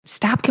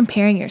stop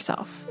comparing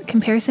yourself.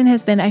 Comparison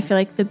has been, I feel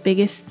like, the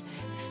biggest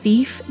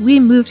thief. We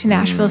moved to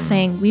Nashville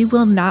saying we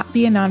will not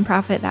be a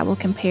nonprofit that will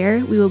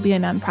compare. We will be a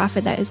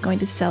nonprofit that is going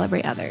to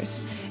celebrate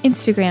others.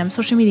 Instagram,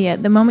 social media,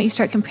 the moment you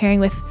start comparing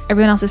with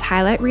everyone else's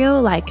highlight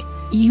reel, like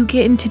you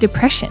get into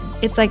depression.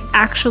 It's like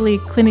actually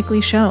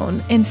clinically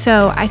shown. And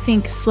so I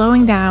think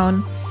slowing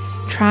down,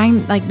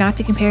 trying like not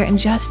to compare and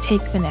just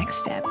take the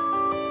next step.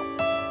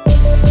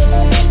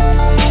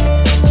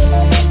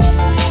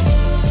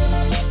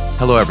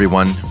 Hello,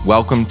 everyone.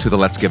 Welcome to the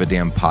Let's Give a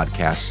Damn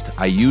podcast.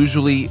 I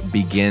usually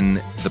begin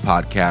the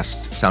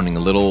podcast sounding a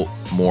little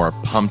more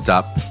pumped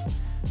up,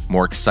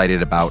 more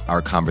excited about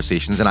our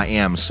conversations, and I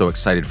am so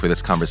excited for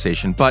this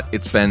conversation, but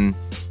it's been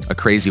a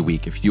crazy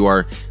week. If you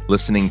are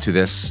listening to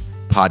this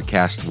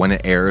podcast when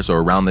it airs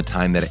or around the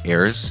time that it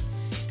airs,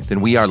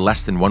 then we are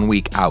less than 1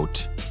 week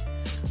out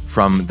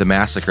from the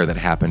massacre that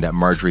happened at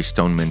Marjory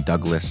Stoneman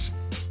Douglas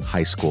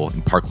High School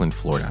in Parkland,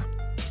 Florida.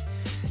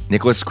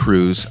 Nikolas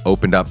Cruz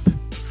opened up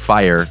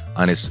fire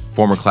on his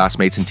former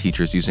classmates and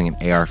teachers using an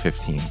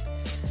AR-15.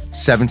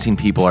 17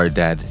 people are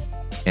dead,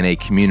 and a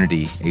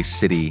community, a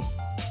city,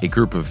 a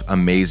group of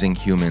amazing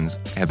humans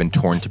have been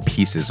torn to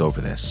pieces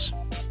over this.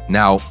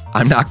 Now,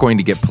 I'm not going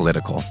to get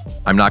political.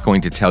 I'm not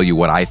going to tell you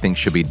what I think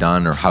should be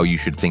done or how you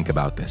should think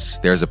about this.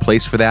 There's a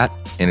place for that,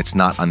 and it's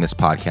not on this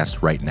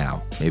podcast right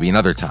now. Maybe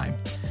another time,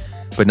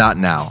 but not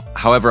now.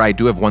 However, I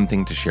do have one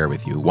thing to share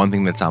with you, one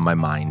thing that's on my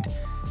mind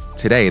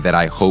today that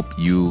I hope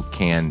you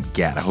can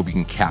get. I hope you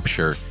can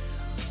capture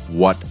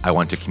what I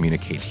want to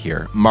communicate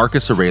here.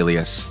 Marcus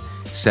Aurelius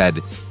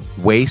said,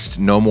 "Waste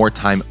no more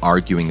time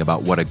arguing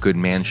about what a good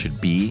man should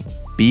be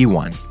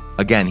one."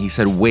 Again, he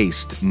said,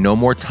 waste no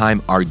more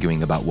time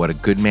arguing about what a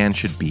good man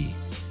should be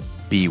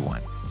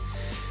one.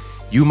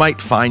 You might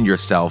find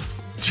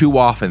yourself too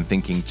often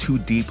thinking too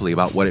deeply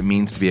about what it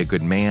means to be a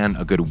good man,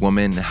 a good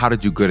woman, how to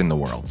do good in the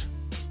world.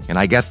 And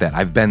I get that.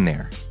 I've been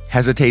there.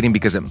 Hesitating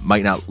because it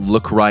might not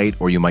look right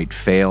or you might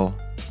fail,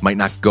 might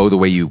not go the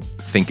way you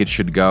think it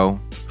should go.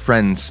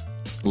 Friends,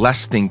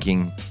 less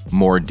thinking,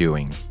 more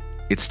doing.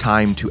 It's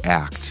time to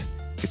act.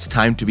 It's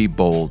time to be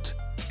bold.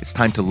 It's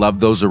time to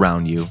love those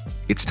around you.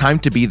 It's time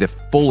to be the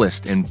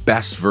fullest and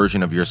best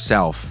version of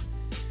yourself.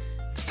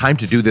 It's time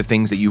to do the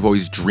things that you've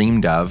always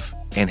dreamed of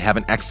and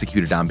haven't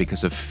executed on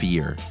because of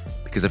fear,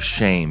 because of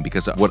shame,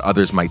 because of what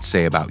others might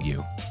say about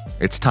you.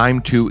 It's time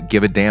to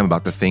give a damn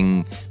about the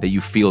thing that you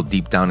feel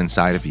deep down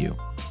inside of you.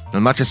 And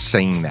I'm not just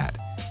saying that.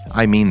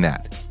 I mean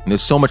that. And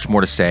there's so much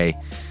more to say.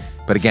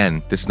 But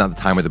again, this is not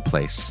the time or the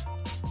place.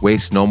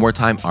 Waste no more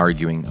time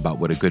arguing about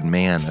what a good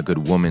man, a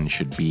good woman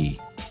should be.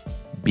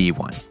 Be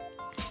one.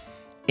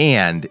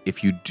 And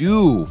if you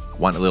do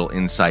want a little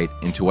insight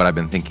into what I've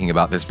been thinking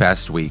about this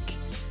past week,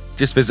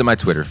 just visit my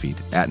Twitter feed,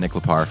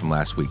 @NickLaPara from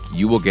last week.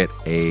 You will get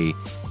an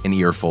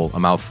earful, a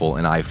mouthful,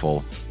 an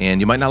eyeful.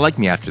 And you might not like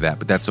me after that,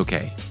 but that's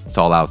okay. It's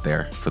all out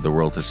there for the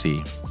world to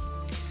see.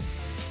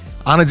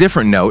 On a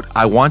different note,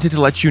 I wanted to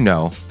let you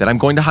know that I'm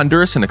going to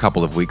Honduras in a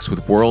couple of weeks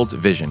with World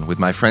Vision, with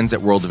my friends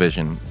at World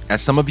Vision.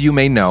 As some of you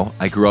may know,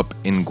 I grew up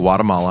in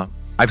Guatemala.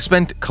 I've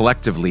spent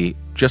collectively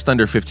just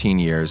under 15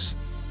 years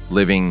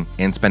living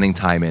and spending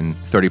time in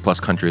 30 plus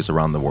countries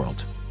around the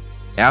world.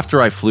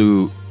 After I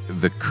flew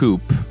the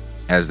coop,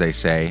 as they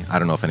say, I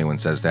don't know if anyone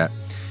says that,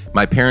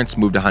 my parents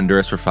moved to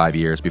Honduras for 5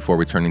 years before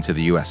returning to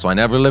the US, so I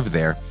never lived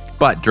there.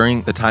 But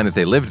during the time that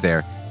they lived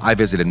there, I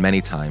visited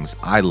many times.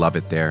 I love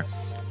it there.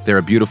 They're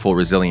a beautiful,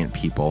 resilient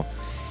people.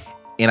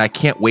 And I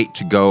can't wait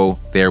to go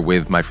there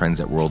with my friends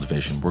at World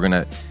Vision. We're going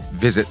to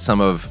visit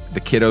some of the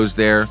kiddos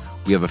there.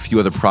 We have a few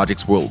other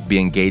projects we'll be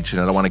engaged in.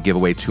 I don't want to give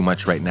away too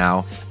much right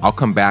now. I'll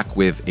come back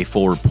with a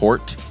full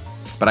report,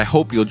 but I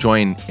hope you'll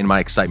join in my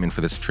excitement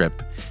for this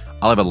trip.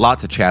 I'll have a lot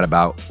to chat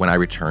about when I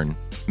return.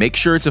 Make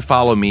sure to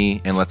follow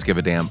me and Let's Give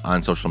a Damn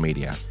on social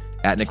media.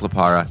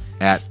 @NickLaPara,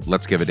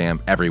 @Let'sGiveADamn,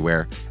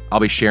 everywhere. I'll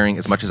be sharing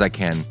as much as I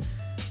can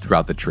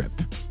throughout the trip.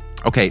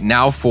 Okay,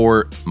 now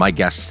for my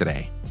guests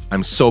today.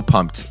 I'm so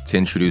pumped to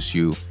introduce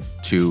you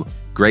to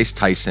Grace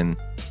Tyson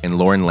and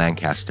Lauren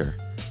Lancaster,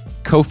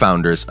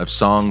 co-founders of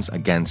Songs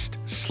Against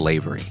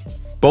Slavery.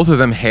 Both of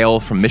them hail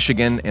from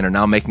Michigan and are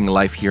now making a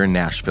life here in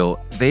Nashville.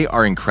 They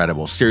are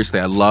incredible. Seriously,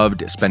 I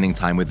loved spending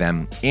time with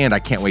them, and I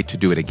can't wait to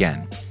do it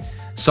again.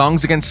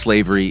 Songs Against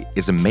Slavery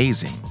is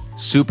amazing.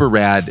 Super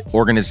rad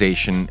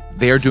organization.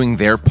 They are doing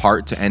their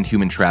part to end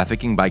human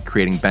trafficking by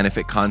creating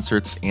benefit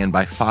concerts and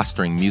by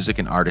fostering music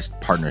and artist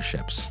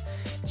partnerships.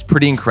 It's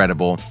pretty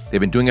incredible.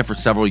 They've been doing it for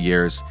several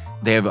years.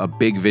 They have a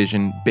big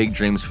vision, big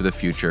dreams for the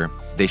future.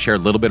 They share a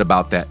little bit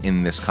about that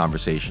in this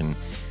conversation.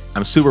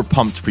 I'm super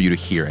pumped for you to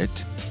hear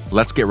it.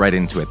 Let's get right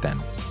into it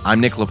then. I'm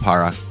Nick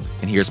LaPara,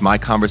 and here's my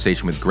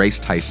conversation with Grace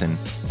Tyson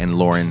and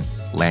Lauren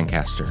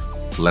Lancaster.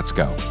 Let's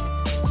go.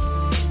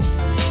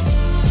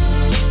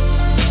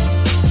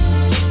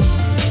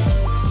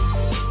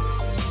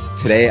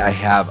 Today I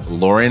have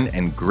Lauren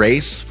and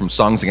Grace from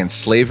Songs Against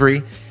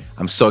Slavery.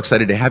 I'm so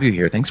excited to have you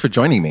here. Thanks for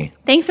joining me.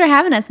 Thanks for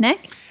having us,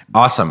 Nick.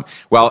 Awesome.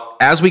 Well,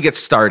 as we get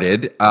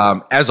started,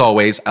 as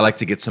always, I like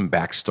to get some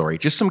backstory,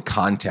 just some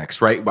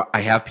context, right?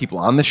 I have people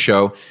on the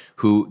show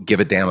who give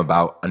a damn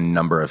about a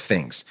number of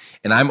things.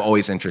 And I'm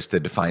always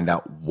interested to find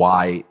out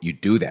why you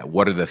do that.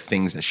 What are the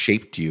things that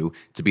shaped you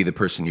to be the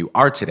person you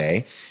are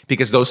today?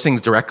 Because those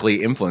things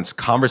directly influence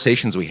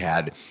conversations we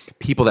had,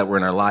 people that were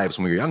in our lives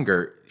when we were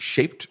younger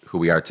shaped who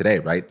we are today,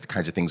 right? The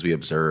kinds of things we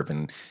observe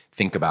and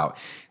think about.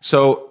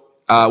 So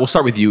we'll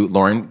start with you,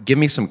 Lauren. Give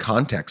me some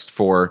context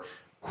for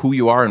who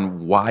you are and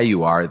why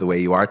you are the way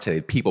you are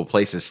today. People,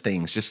 places,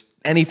 things, just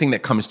anything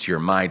that comes to your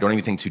mind. Don't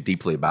even think too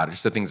deeply about it.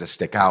 Just the things that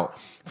stick out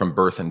from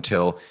birth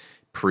until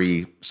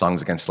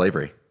pre-Songs Against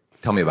Slavery.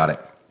 Tell me about it.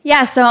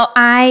 Yeah, so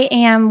I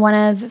am one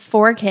of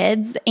 4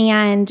 kids,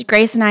 and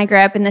Grace and I grew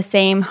up in the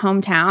same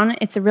hometown.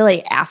 It's a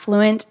really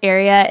affluent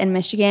area in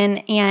Michigan,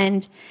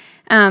 and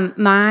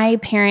my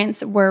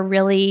parents were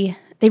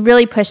they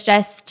really pushed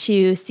us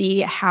to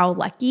see how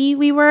lucky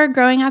we were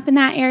growing up in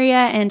that area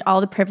and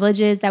all the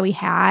privileges that we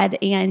had.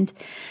 And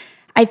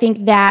I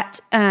think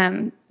that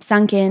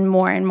sunk in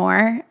more and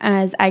more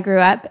as I grew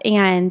up.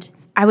 And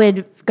I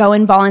would go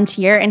and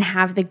volunteer and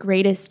have the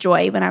greatest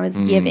joy when I was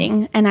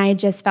giving. And I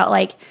just felt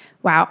like,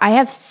 wow, I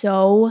have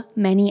so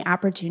many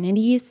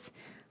opportunities.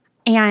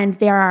 And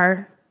there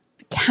are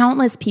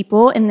countless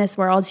people in this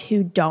world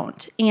who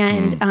don't.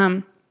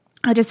 And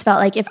I just felt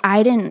like if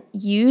I didn't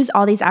use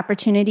all these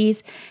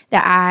opportunities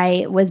that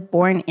I was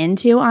born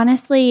into,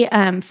 honestly,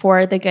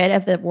 for the good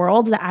of the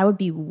world, that I would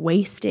be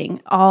wasting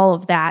all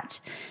of that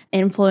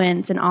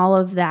influence and all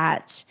of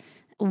that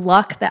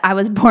luck that I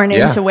was born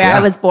into where I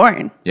was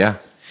born. Yeah.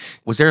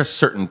 Was there a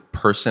certain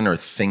person or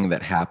thing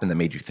that happened that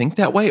made you think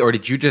that way? Or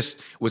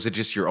was it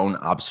just your own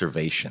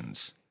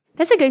observations?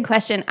 That's a good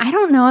question. I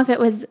don't know if it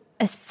was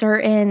a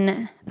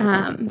certain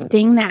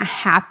thing that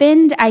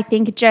happened. I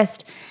think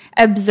just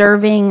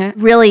observing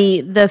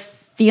really the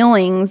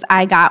feelings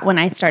I got when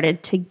I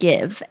started to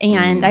give.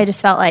 And I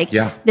just felt like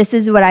this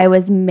is what I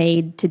was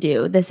made to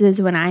do. This is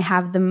when I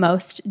have the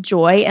most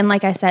joy. And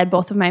like I said,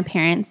 both of my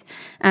parents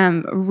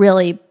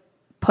really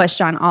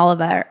pushed on all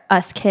of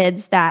us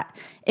kids that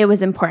it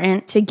was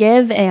important to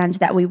give and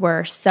that we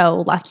were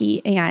so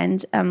lucky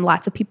and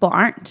lots of people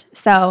aren't.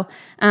 So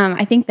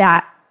I think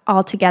that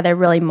altogether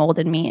really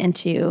molded me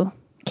into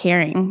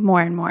caring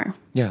more and more.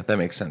 Yeah, that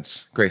makes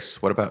sense.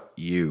 Grace, what about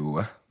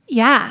you?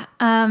 Yeah.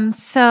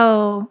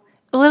 So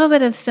a little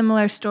bit of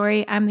similar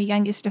story. I'm the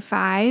youngest of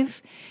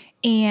 5,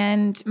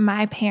 and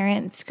my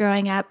parents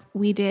growing up,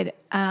 we did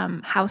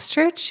house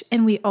church,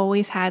 and we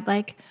always had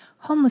like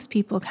homeless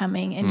people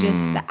coming and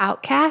just the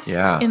outcast.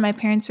 Yeah. And my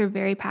parents were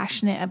very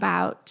passionate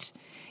about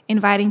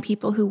inviting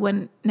people who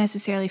wouldn't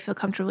necessarily feel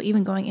comfortable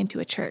even going into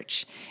a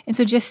church. And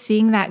so just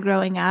seeing that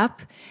growing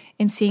up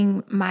and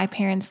seeing my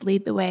parents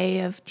lead the way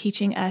of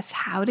teaching us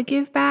how to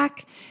give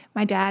back.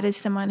 My dad is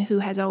someone who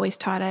has always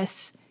taught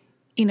us,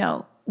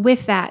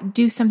 with that,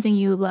 do something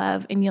you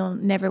love and you'll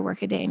never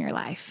work a day in your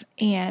life.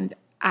 And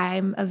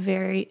I'm a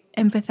very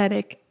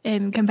empathetic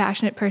and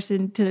compassionate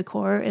person to the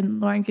core. And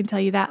Lauren can tell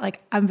you that,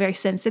 like, I'm very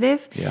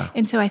sensitive. Yeah.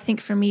 And so I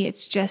think for me,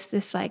 it's just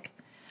this like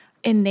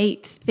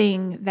innate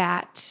thing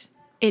that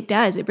it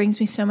does. It brings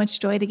me so much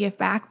joy to give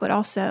back, but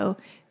also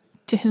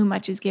to whom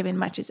much is given,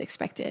 much is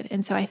expected.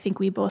 And so I think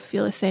we both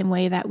feel the same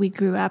way, that we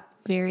grew up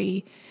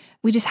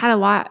we just had a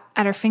lot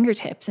at our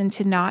fingertips, and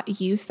to not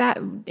use that,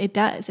 it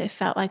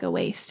felt like a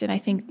waste. And I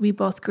think we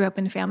both grew up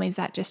in families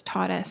that just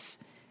taught us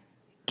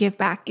give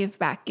back, give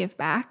back, give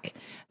back.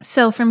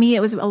 So for me,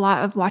 it was a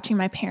lot of watching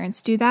my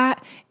parents do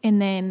that,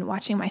 and then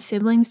watching my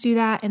siblings do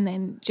that, and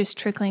then just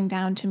trickling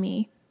down to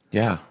me.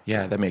 Yeah,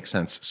 that makes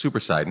sense. Super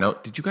side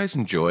note, did you guys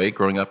enjoy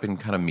growing up in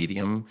kind of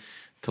medium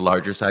to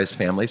larger sized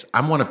families?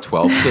 I'm one of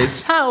 12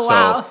 kids, wow.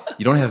 So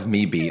you don't have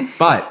me beat,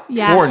 but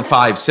 4 and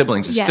 5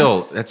 siblings is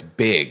still, that's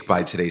big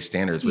by today's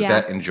standards. Was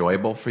that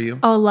enjoyable for you?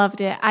 Oh, loved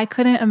it. I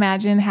couldn't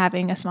imagine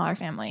having a smaller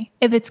family.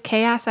 If it's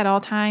chaos at all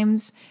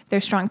times,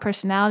 there's strong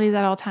personalities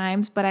at all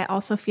times, but I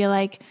also feel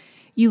like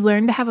you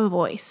learn to have a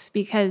voice,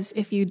 because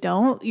if you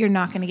don't, you're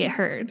not going to get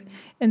heard.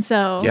 And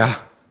so...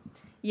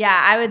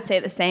 Yeah, I would say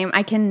the same.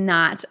 I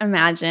cannot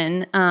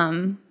imagine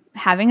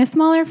having a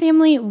smaller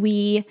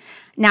family.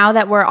 Now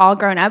that we're all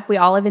grown up, we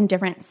all live in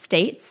different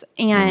states.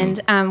 And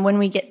when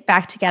we get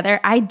back together,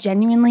 I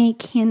genuinely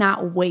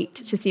cannot wait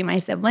to see my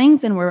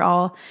siblings. And we're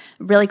all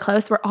really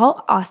close. We're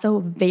all also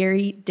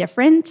very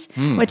different,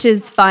 which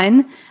is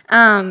fun.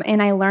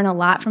 And I learn a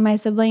lot from my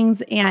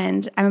siblings.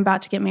 And I'm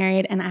about to get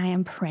married, and I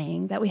am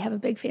praying that we have a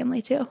big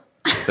family too.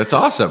 That's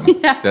awesome.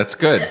 That's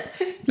good.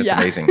 That's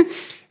amazing.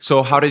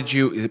 So how did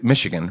you,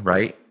 Michigan,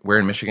 right? Where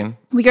in Michigan?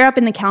 We grew up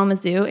in the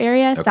Kalamazoo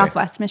area,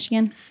 Southwest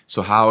Michigan.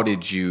 So how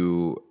did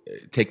you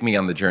take me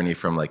on the journey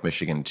from like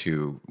Michigan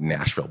to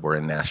Nashville? We're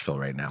in Nashville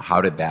right now.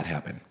 How did that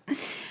happen?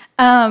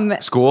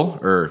 School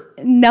or?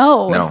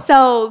 No.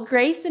 So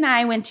Grace and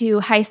I went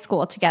to high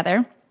school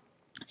together.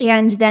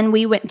 And then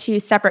we went to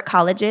separate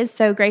colleges.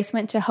 So Grace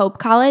went to Hope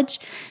College,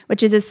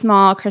 which is a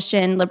small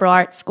Christian liberal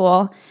arts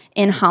school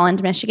in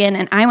Holland, Michigan.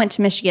 And I went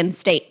to Michigan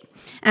State.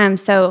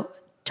 So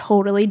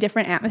totally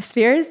different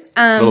atmospheres.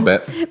 A little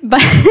bit.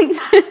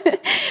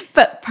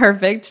 But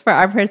perfect for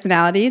our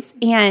personalities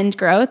and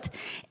growth.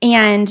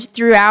 And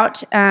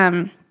throughout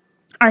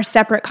our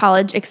separate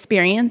college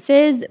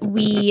experiences,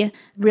 we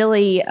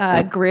really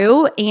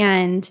grew,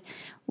 and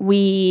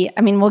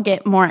we'll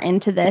get more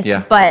into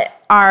this, but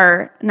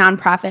our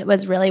nonprofit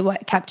was really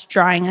what kept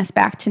drawing us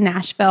back to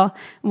Nashville.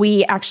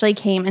 We actually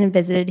came and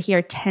visited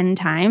here 10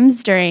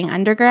 times during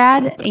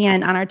undergrad,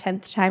 and on our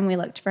 10th time, we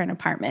looked for an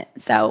apartment.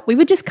 So we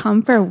would just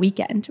come for a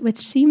weekend, which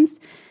seems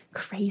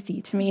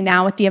crazy to me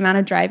now with the amount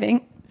of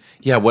driving.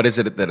 Yeah, what is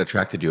it that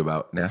attracted you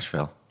about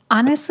Nashville?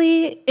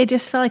 Honestly, it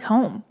just felt like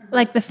home.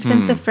 Like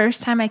since the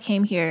first time I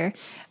came here,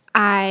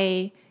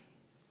 I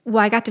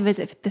got to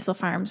visit Thistle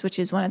Farms, which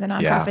is one of the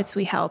nonprofits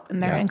we help,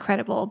 and they're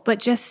incredible. But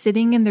just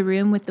sitting in the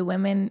room with the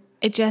women,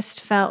 it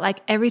just felt like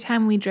every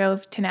time we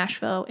drove to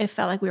Nashville, it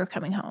felt like we were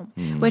coming home,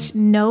 which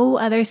no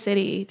other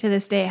city to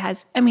this day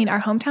has. I mean,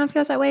 our hometown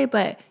feels that way,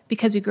 but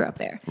because we grew up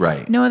there.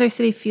 Right. No other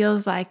city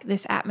feels like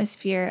this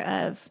atmosphere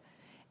of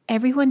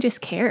everyone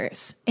just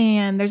cares.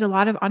 And there's a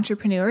lot of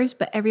entrepreneurs,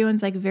 but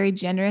everyone's like very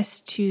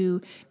generous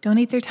to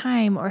donate their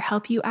time or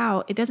help you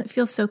out. It doesn't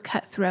feel so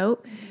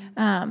cutthroat.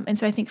 And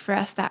so I think for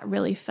us, that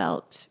really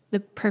felt the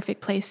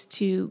perfect place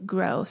to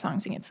grow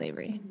Songs Against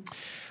Slavery.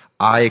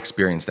 I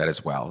experienced that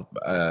as well.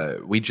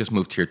 We just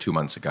moved here 2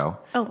 months ago.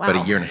 Oh, wow. But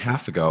a year and a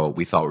half ago,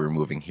 we thought we were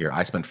moving here.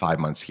 I spent 5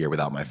 months here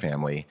without my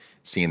family,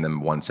 seeing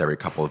them once every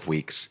couple of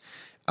weeks.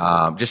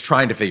 Just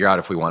trying to figure out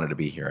if we wanted to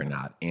be here or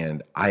not.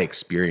 And I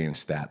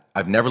experienced that.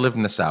 I've never lived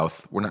in the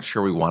South. We're not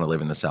sure we want to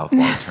live in the South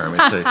long term.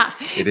 It's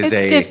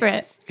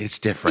different. It's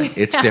different.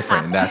 It's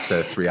different. And that's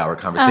a 3-hour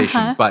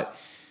conversation. But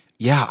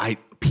yeah,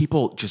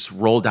 people just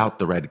rolled out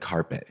the red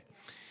carpet.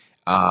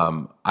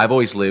 I've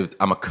always lived,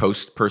 I'm a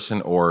coast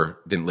person or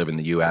didn't live in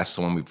the US.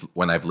 So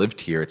when I've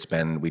lived here,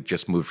 we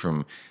just moved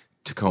from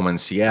Tacoma and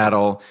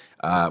Seattle.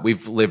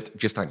 We've lived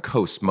just on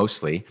coast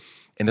mostly.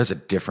 And that's a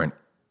different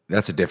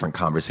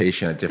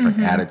conversation, a different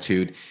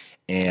attitude.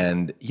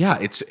 And yeah,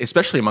 it's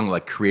especially among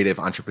like creative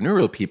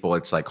entrepreneurial people,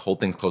 it's like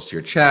hold things close to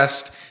your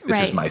chest. This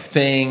is my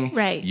thing.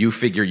 Right. You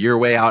figure your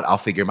way out, I'll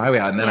figure my way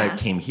out. And then I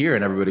came here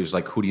and everybody was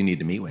like, who do you need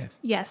to meet with?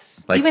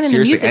 Yes. Like even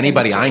seriously, in the music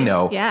anybody industry. I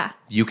know, yeah.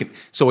 you can.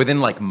 So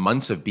within like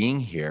months of being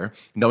here,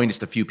 knowing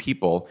just a few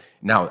people,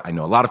 now I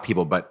know a lot of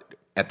people, but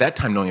at that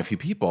time, knowing a few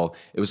people,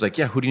 it was like,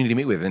 yeah, who do you need to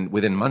meet with? And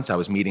within months, I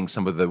was meeting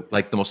some of the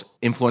most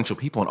influential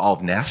people in all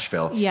of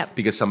Nashville. Yep.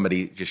 Because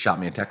somebody just shot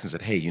me a text and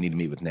said, hey, you need to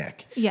meet with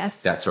Nick.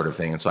 Yes. That sort of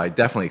thing. And so I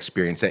definitely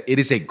experienced that. It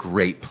is a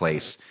great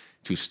place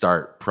to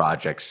start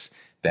projects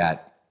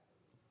that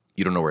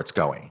you don't know where it's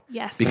going.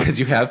 Yes. Because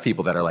you have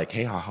people that are like,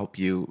 hey, I'll help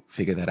you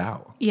figure that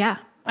out. Yeah.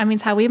 I mean,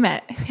 it's how we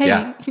met.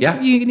 Hey,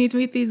 you need to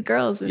meet these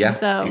girls. And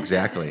so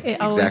exactly.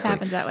 It always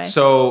happens that way.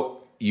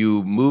 So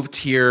you moved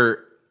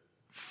here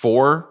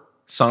for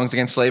Songs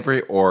Against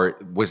Slavery, or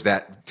was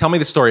that, tell me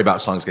the story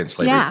about Songs Against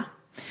Slavery. Yeah.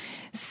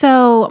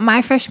 So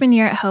my freshman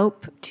year at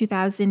Hope,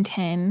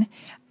 2010,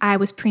 I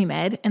was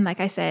pre-med. And like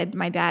I said,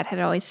 my dad had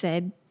always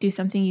said, do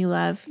something you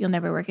love. You'll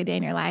never work a day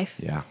in your life.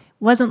 Yeah.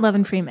 Wasn't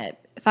loving pre-med.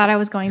 Thought I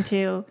was going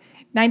to.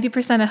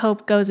 90% of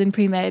Hope goes in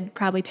pre-med,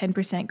 probably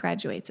 10%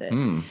 graduates it.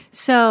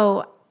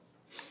 So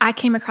I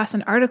came across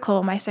an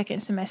article my second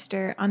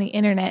semester on the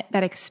internet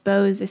that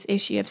exposed this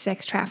issue of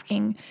sex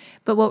trafficking.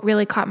 But what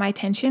really caught my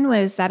attention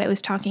was that it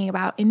was talking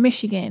about in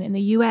Michigan, in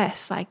the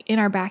US, like in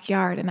our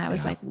backyard. And I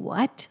was like,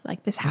 what?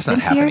 Like this happens here?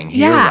 That's not happening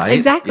here, yeah, right?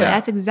 Exactly. Yeah.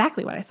 That's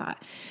exactly what I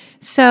thought.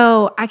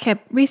 So I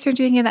kept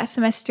researching it that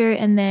semester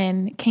and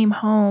then came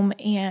home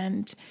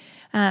and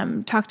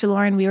talked to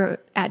Lauren. We were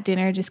at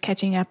dinner just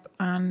catching up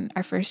on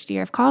our first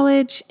year of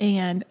college.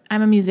 And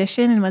I'm a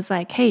musician and was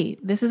like, hey,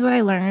 this is what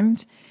I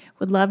learned.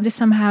 Would love to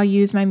somehow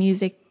use my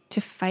music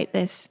to fight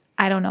this.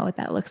 I don't know what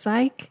that looks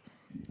like.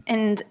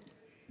 And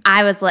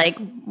I was like,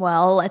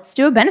 well, let's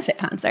do a benefit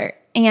concert.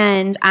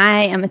 And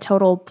I am a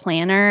total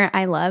planner.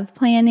 I love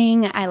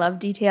planning. I love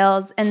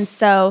details. And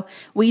so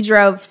we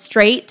drove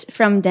straight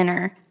from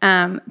dinner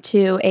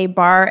to a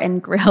bar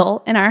and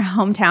grill in our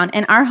hometown.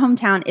 And our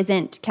hometown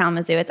isn't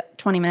Kalamazoo. It's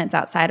 20 minutes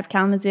outside of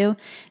Kalamazoo.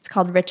 It's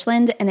called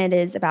Richland, and it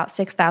is about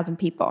 6,000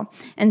 people.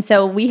 And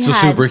so we had...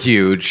 super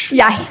huge.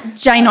 Yeah,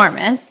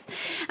 ginormous.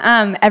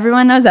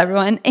 Everyone knows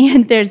everyone.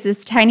 And there's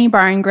this tiny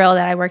bar and grill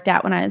that I worked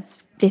at when I was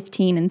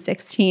 15 and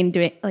 16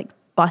 doing like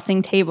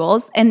bussing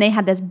tables, and they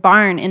had this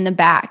barn in the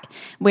back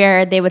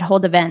where they would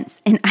hold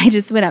events. And I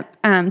just went up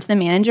to the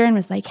manager and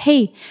was like,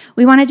 hey,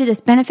 we want to do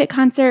this benefit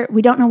concert.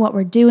 We don't know what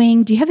we're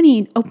doing. Do you have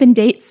any open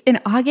dates in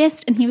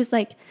August? And he was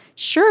like,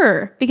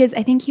 sure, because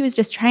I think he was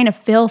just trying to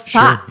fill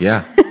spots.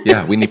 Sure.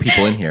 Yeah, we need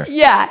people in here.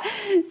 Yeah.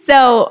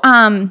 So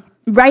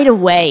right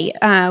away,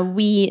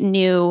 we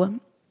knew,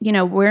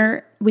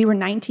 we were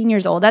 19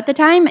 years old at the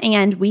time,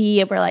 and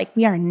we were like,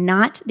 we are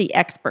not the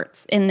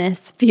experts in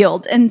this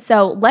field. And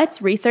so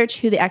let's research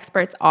who the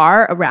experts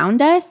are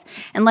around us,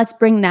 and let's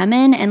bring them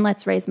in, and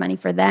let's raise money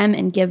for them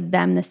and give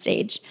them the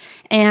stage.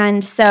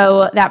 And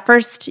so that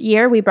first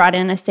year, we brought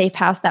in a safe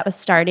house that was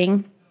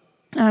starting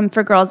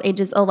for girls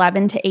ages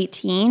 11 to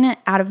 18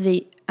 out of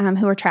the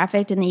who were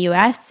trafficked in the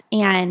U.S.,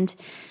 and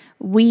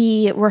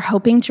we were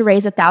hoping to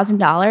raise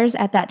 $1,000.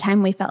 At that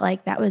time, we felt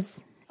like that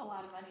was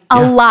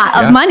a lot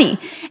of money.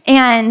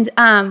 And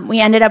we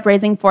ended up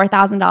raising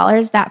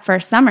 $4,000 that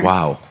first summer.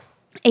 Wow.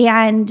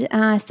 And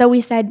so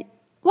we said,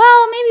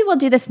 well, maybe we'll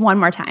do this one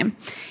more time.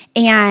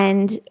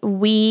 And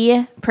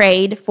we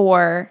prayed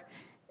for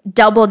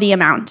double the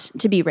amount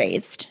to be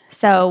raised.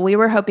 So we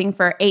were hoping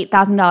for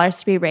 $8,000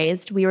 to be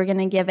raised. We were going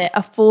to give it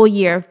a full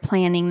year of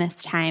planning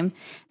this time.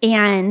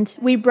 And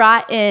we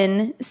brought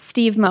in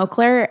Steve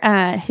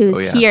Moakler,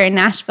 who's here in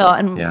Nashville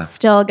and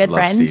still a good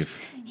friend.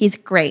 Steve. He's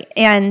great.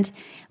 And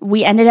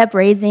we ended up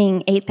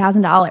raising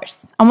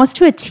 $8,000, almost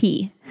to a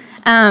T.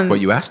 What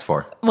you asked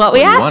for. What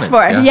we asked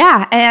for,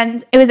 yeah.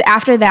 And it was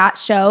after that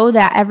show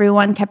that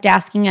everyone kept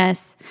asking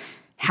us,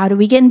 how do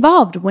we get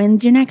involved?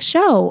 When's your next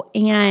show?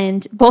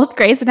 And both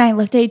Grace and I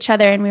looked at each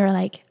other and we were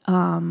like,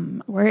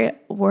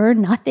 we're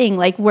nothing.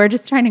 Like, we're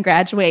just trying to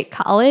graduate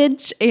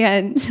college.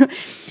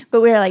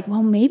 But we were like,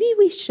 well, maybe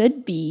we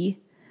should be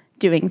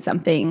doing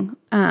something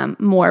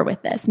more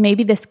with this.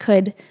 Maybe this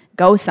could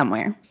go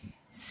somewhere.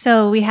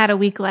 So we had a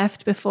week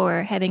left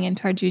before heading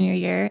into our junior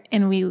year,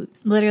 and we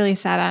literally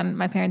sat on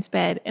my parents'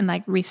 bed and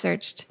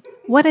researched,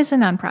 what is a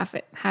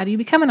nonprofit? How do you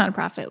become a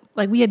nonprofit?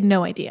 We had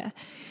no idea.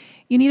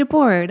 You need a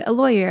board, a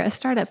lawyer, a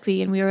startup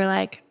fee. And we were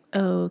like,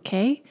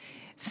 okay.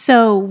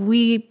 So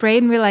we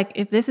prayed and we were like,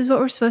 if this is what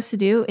we're supposed to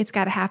do, it's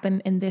got to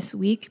happen in this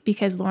week,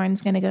 because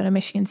Lauren's going to go to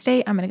Michigan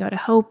State. I'm going to go to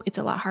Hope. It's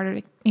a lot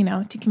harder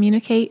to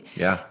communicate.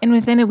 Yeah. And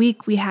within a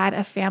week, we had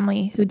a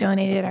family who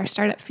donated our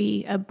startup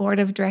fee, a board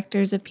of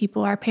directors of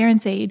people our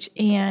parents' age,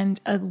 and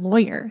a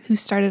lawyer who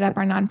started up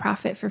our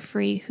nonprofit for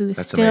free, who's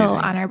still amazing.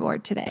 On our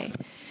board today.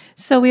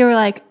 So we were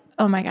like,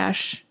 oh my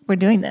gosh, we're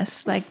doing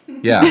this.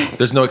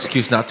 There's no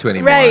excuse not to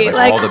anymore.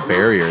 Right. All the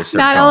barriers are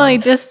not gone. Only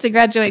just to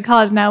graduate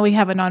college, now we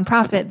have a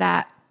nonprofit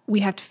that we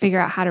have to figure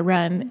out how to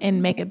run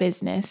and make a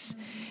business.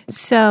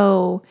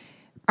 So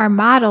our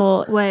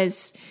model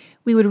was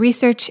we would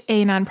research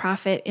a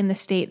nonprofit in the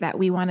state that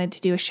we wanted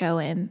to do a show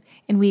in,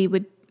 and we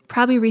would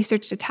probably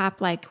research the top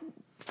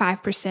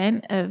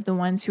 5% of the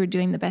ones who are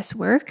doing the best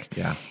work,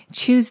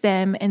 choose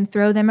them and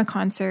throw them a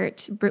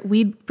concert.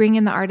 We bring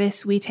in the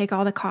artists, we take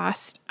all the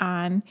cost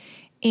on,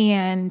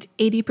 and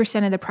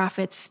 80% of the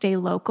profits stay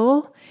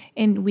local,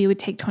 and we would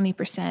take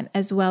 20%,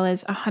 as well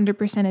as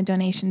 100% of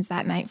donations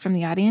that night from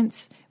the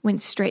audience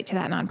went straight to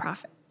that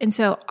nonprofit. And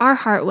so our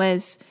heart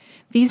was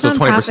these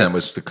nonprofits. So 20%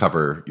 was to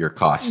cover your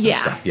costs and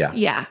stuff.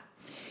 Yeah.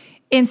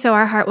 And so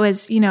our heart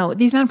was, these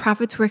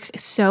nonprofits work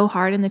so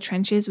hard in the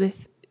trenches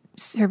with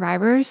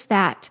survivors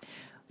that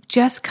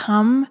just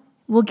come.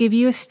 We'll give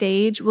you a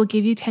stage. We'll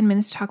give you 10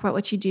 minutes to talk about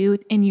what you do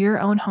in your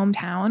own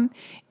hometown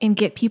and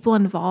get people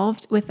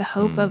involved with the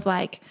hope of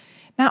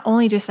not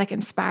only just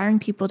inspiring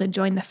people to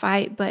join the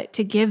fight, but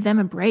to give them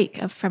a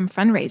break from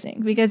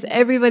fundraising, because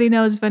everybody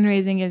knows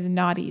fundraising is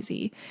not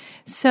easy.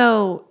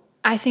 So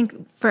I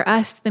think for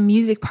us, the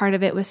music part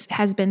of it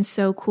has been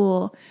so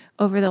cool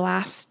over the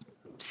last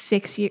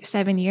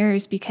 7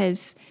 years,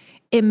 because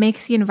it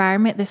makes the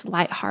environment this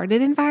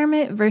lighthearted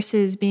environment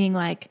versus being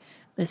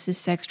this is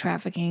sex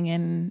trafficking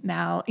and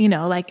now,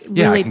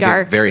 really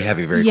dark. Get very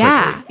heavy very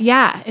quickly.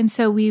 Yeah. And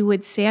so we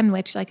would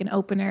sandwich an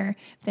opener,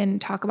 then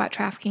talk about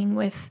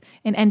trafficking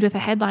and end with a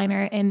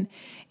headliner. And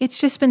it's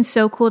just been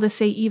so cool to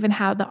see even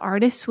how the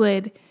artists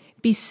would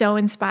be so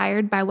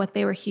inspired by what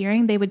they were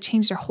hearing. They would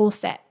change their whole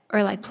set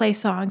or play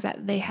songs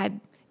that they had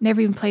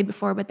never even played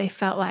before, but they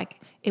felt like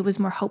it was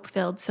more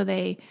hope-filled. So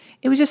it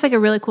was just a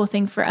really cool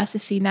thing for us to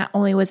see. Not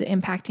only was it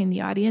impacting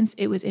the audience,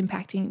 it was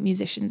impacting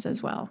musicians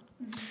as well.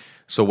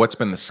 So what's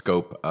been the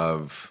scope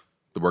of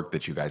the work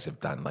that you guys have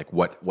done?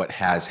 What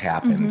has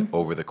happened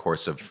over the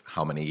course of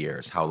how many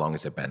years? How long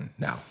has it been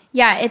now?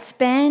 Yeah, it's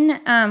been,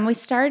 we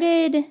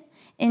started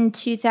in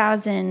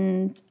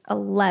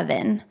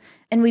 2011,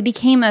 and we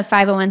became a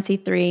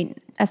 501c3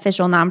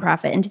 official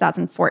nonprofit in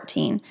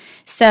 2014.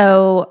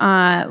 So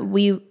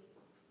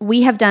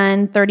we have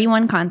done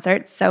 31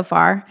 concerts so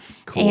far,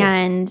 cool.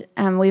 And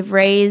we've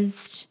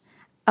raised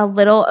a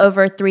little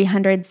over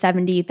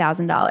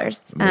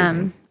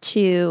 $370,000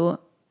 to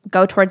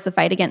go towards the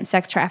fight against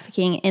sex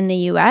trafficking in the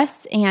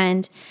U.S.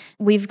 And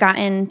we've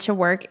gotten to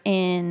work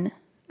in,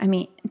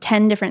 10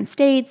 different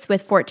states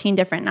with 14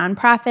 different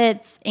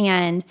nonprofits.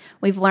 And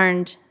we've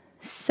learned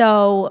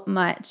so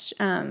much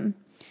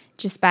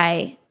just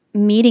by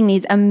meeting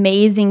these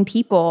amazing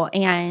people.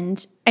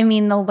 And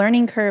the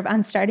learning curve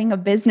on starting a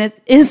business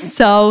is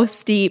so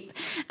steep.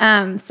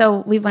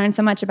 So we've learned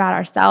so much about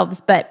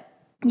ourselves. But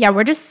yeah,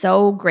 we're just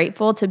so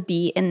grateful to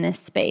be in this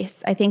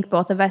space. I think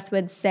both of us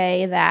would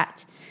say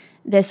that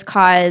this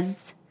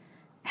cause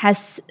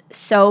has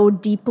so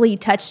deeply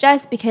touched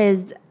us,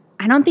 because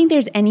I don't think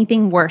there's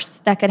anything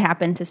worse that could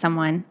happen to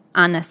someone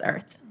on this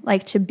earth.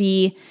 To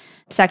be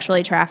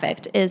sexually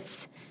trafficked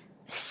is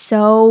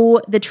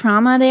the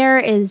trauma there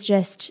is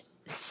just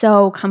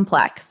so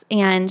complex,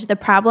 and the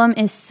problem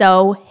is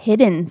so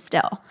hidden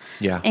still.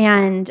 Yeah.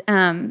 And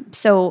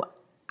so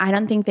I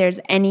don't think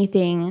there's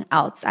anything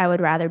else I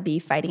would rather be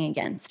fighting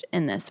against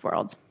in this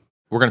world.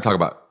 We're going to talk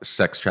about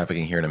sex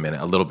trafficking here in a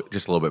minute,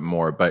 just a little bit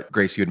more. But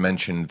Grace, you had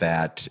mentioned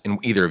that, and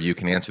either of you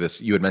can answer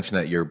this. You had mentioned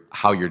that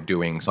how you're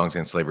doing Songs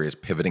Against Slavery is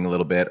pivoting a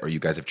little bit, or you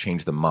guys have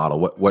changed the model.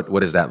 What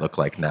does that look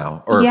like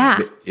now? Or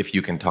if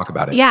you can talk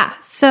about it. Yeah.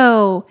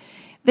 So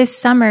this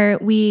summer,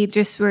 we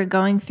just were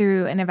going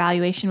through an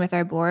evaluation with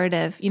our board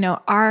of,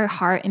 our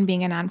heart in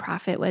being a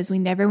nonprofit was we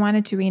never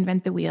wanted to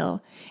reinvent the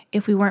wheel.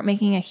 If we weren't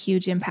making a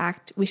huge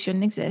impact, we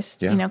shouldn't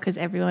exist, because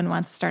everyone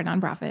wants to start a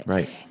nonprofit.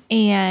 Right.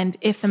 And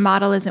if the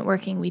model isn't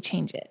working, we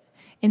change it.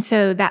 And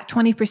so that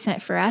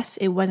 20% for us,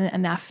 it wasn't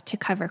enough to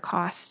cover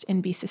cost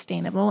and be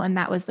sustainable. And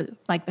that was the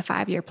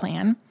 5-year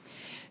plan.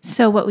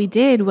 So what we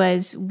did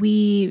was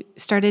we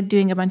started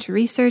doing a bunch of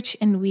research,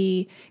 and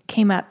we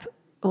came up,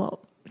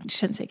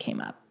 shouldn't say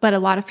came up, but a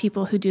lot of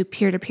people who do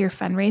peer-to-peer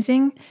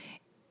fundraising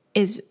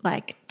is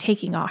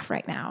taking off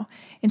right now.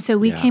 And so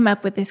we came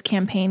up with this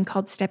campaign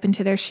called Step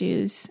Into Their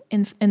Shoes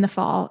in the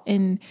fall.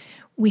 And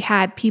we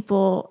had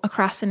people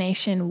across the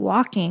nation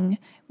walking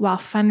while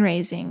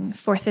fundraising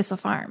for Thistle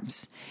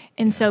Farms.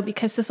 And so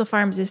because Thistle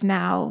Farms is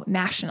now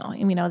national,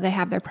 they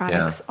have their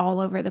products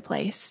all over the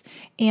place,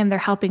 and they're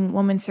helping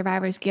women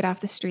survivors get off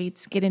the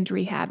streets, get into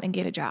rehab, and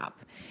get a job.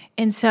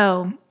 And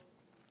so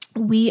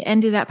we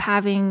ended up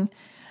having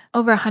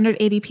over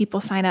 180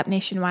 people sign up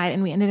nationwide,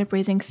 and we ended up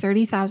raising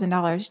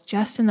 $30,000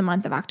 just in the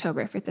month of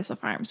October for Thistle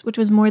Farms, which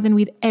was more than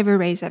we'd ever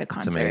raised at a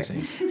concert. That's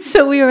amazing.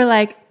 So we were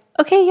like,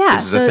 okay,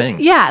 this is a thing.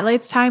 Yeah,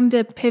 it's time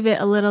to pivot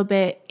a little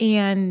bit.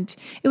 And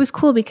it was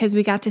cool because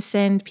we got to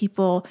send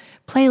people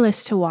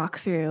playlists to walk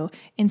through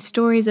and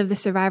stories of the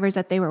survivors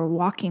that they were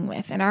walking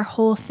with. And our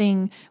whole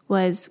thing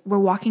was we're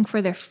walking for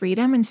their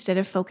freedom instead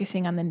of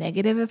focusing on the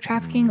negative of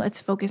trafficking.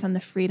 Let's focus on the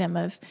freedom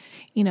of,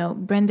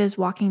 Brenda's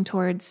walking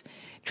towards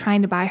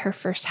trying to buy her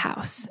first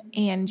house,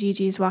 and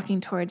Gigi's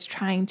walking towards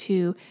trying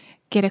to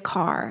get a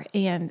car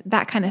and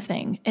that kind of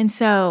thing. And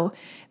so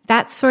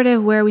that's sort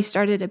of where we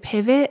started to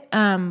pivot.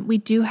 We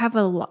do have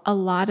a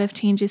lot of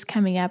changes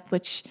coming up,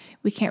 which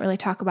we can't really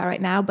talk about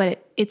right now,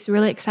 but it's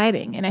really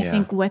exciting. And I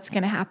think what's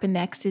going to happen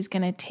next is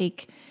going to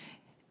take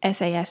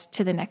SAS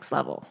to the next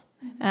level.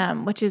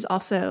 Which is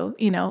also,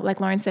 like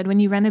Lauren said, when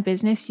you run a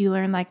business, you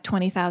learn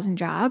 20,000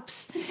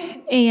 jobs,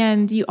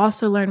 and you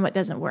also learn what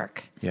doesn't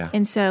work. Yeah.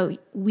 And so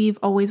we've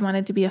always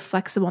wanted to be a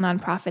flexible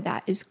nonprofit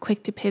that is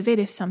quick to pivot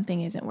if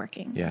something isn't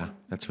working. Yeah,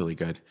 that's really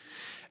good.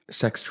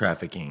 Sex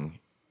trafficking,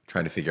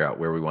 trying to figure out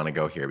where we want to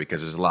go here,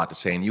 because there's a lot to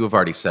say, and you have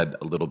already said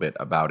a little bit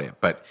about it,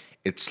 but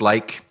it's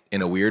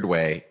in a weird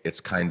way,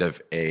 it's kind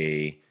of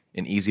an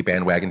easy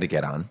bandwagon to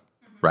get on,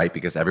 right?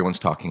 Because everyone's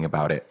talking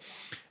about it.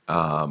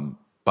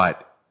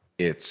 But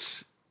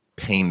it's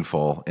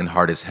painful and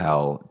hard as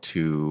hell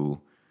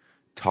to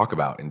talk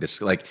about, and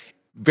just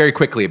very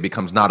quickly it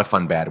becomes not a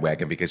fun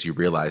bandwagon because you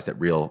realize that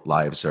real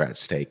lives are at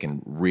stake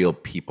and real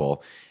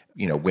people,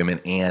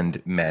 women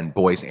and men,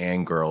 boys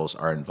and girls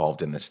are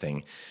involved in this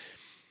thing.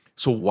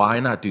 So why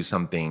not do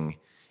something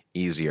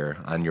easier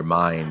on your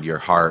mind, your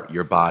heart,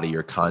 your body,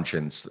 your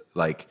conscience?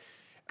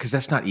 Because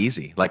that's not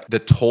easy. The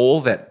toll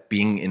that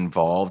being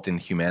involved in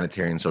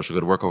humanitarian social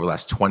good work over the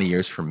last 20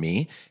 years for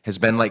me has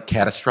been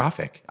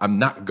catastrophic. I'm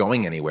not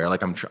going anywhere.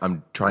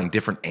 I'm trying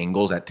different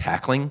angles at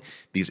tackling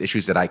these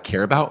issues that I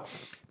care about,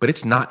 but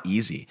it's not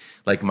easy.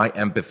 My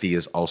empathy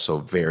is also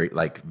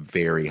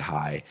very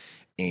high,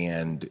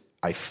 and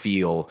I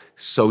feel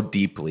so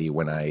deeply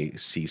when I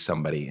see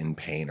somebody in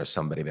pain or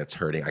somebody that's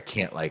hurting. I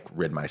can't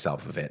rid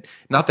myself of it.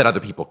 Not that other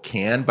people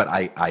can, but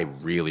I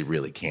really,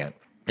 really can't.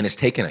 And it's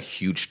taken a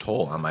huge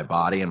toll on my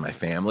body and my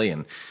family.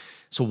 And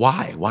so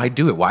why? Why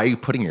do it? Why are you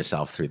putting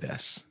yourself through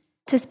this?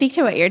 To speak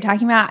to what you're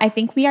talking about, I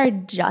think we are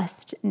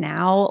just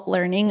now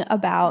learning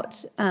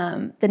about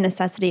the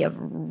necessity of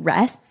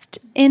rest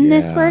in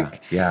this work.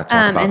 Yeah,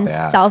 talk about and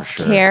that,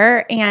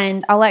 self-care. For sure.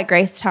 And I'll let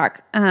Grace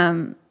talk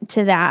to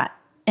that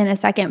in a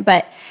second.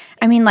 But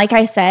like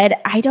I said,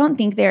 I don't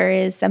think there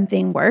is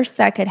something worse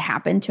that could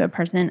happen to a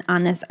person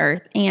on this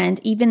earth. And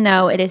even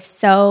though it is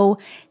so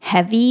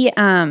heavy,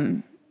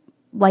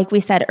 like we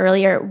said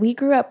earlier, we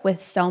grew up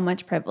with so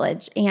much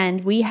privilege,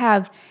 and we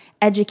have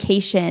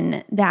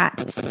education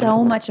that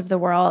so much of the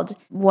world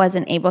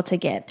wasn't able to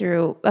get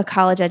through a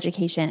college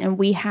education. And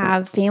we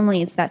have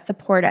families that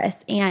support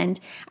us. And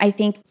I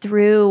think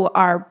through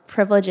our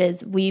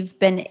privileges, we've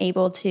been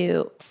able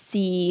to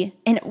see,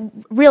 and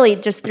really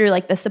just through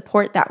the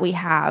support that we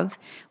have,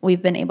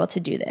 we've been able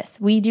to do this.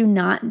 We do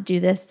not do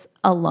this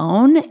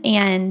alone.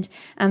 And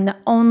the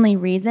only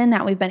reason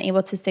that we've been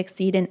able to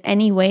succeed in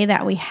any way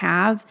that we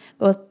have,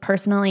 both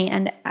personally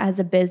and as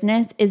a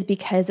business, is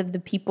because of the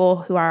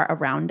people who are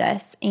around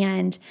us.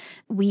 And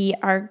we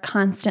are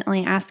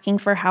constantly asking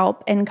for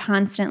help and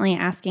constantly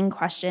asking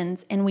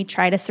questions. And we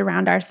try to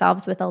surround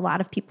ourselves with a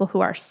lot of people who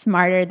are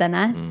smarter than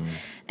us.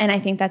 And I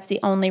think that's the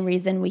only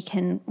reason we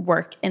can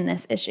work in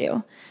this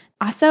issue.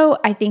 Also,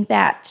 I think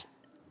that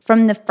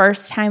from the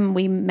first time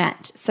we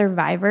met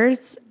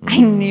survivors, I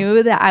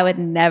knew that I would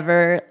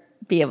never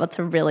be able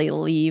to really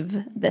leave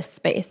this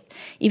space.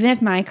 Even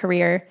if my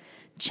career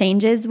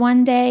changes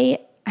one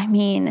day, I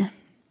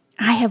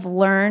I have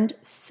learned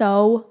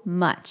so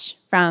much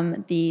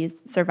from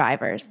these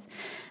survivors.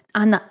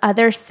 On the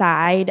other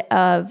side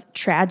of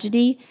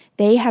tragedy,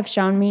 they have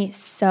shown me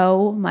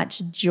so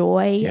much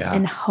joy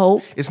and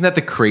hope. Isn't that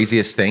the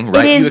craziest thing,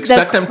 right? You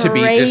expect them to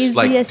be just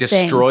like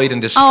destroyed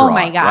and distraught,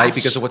 right?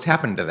 Because of what's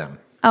happened to them.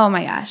 Oh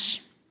my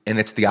gosh. And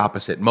it's the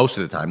opposite most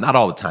of the time. Not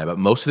all the time, but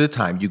most of the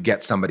time you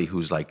get somebody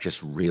who's like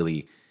just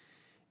really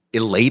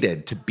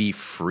elated to be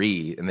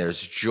free, and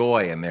there's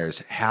joy and there's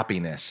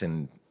happiness,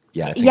 and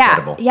it's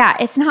incredible. Yeah,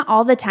 it's not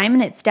all the time,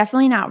 and it's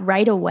definitely not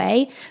right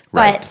away,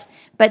 but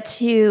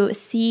to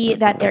see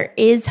that there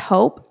is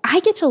hope. I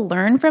get to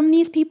learn from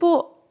these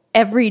people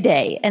every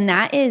day, and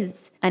that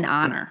is an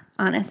honor,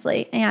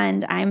 honestly.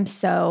 And I'm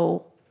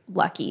so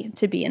lucky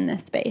to be in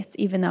this space,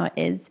 even though it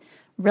is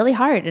really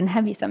hard and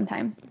heavy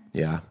sometimes.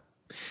 Yeah,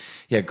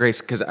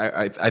 Grace, because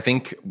I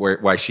think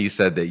why she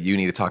said that you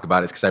need to talk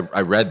about it is because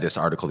I read this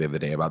article the other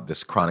day about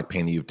this chronic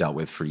pain that you've dealt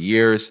with for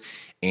years,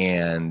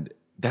 and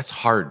that's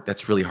hard.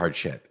 That's really hard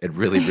shit. It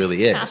really,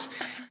 really is.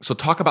 So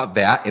talk about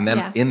that, and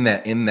then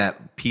in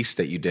that piece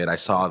that you did, I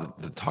saw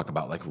the talk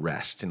about like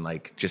rest and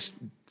like just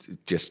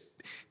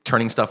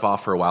turning stuff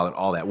off for a while and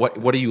all that.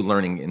 What are you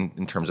learning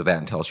in terms of that,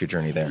 and tell us your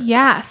journey there?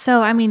 Yeah.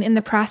 So, I mean, in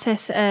the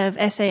process of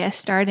SAS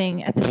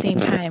starting at the same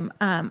time,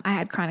 I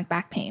had chronic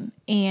back pain.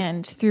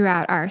 And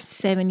throughout our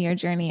 7-year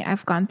journey,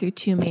 I've gone through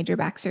 2 major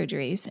back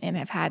surgeries and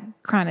have had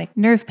chronic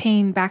nerve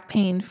pain, back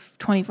pain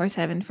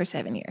 24/7 for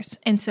 7 years.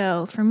 And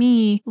so for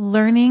me,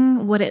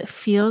 learning what it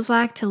feels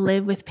like to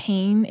live with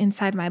pain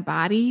inside my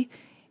body,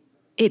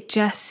 it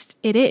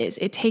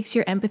takes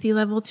your empathy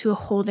level to a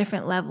whole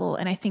different level.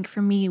 And I think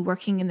for me,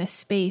 working in this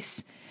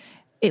space,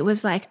 it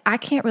was like, I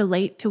can't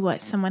relate to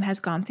what someone has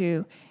gone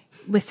through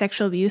with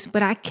sexual abuse,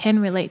 but I can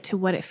relate to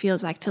what it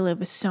feels like to live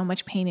with so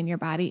much pain in your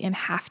body and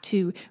have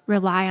to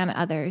rely on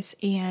others.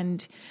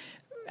 And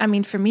I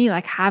mean, for me,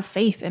 like, have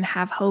faith and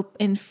have hope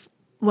in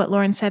what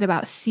Lauren said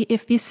about, see,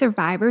 if these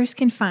survivors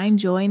can find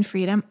joy and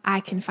freedom, I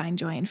can find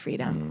joy and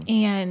freedom.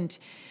 And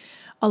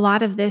a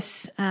lot of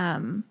this,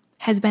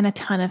 has been a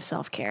ton of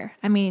self-care.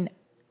 I mean,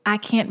 I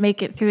can't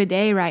make it through a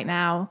day right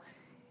now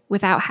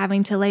without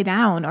having to lay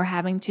down or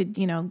having to,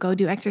 go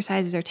do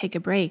exercises or take a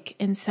break.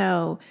 And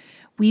so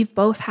we've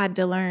both had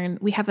to learn.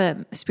 We have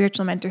a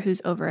spiritual mentor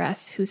who's over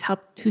us, who's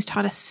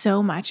taught us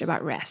so much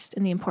about rest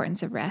and the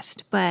importance of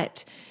rest.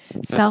 But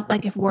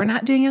if we're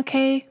not doing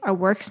okay, our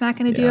work's not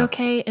going to do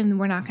okay, and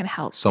we're not going to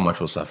help. So much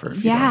will suffer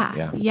if you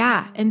don't.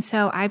 Yeah. And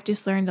so I've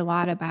just learned a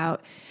lot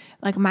about,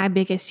 like, my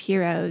biggest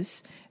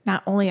heroes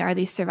not only are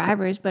these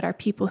survivors, but are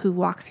people who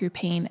walk through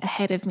pain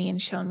ahead of me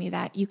and shown me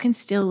that you can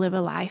still live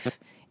a life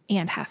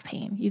and have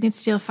pain. You can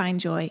still find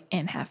joy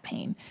and have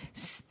pain.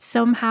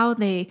 Somehow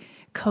they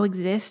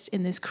coexist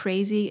in this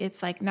crazy,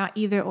 it's like not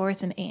either or,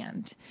 it's an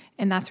and.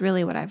 And that's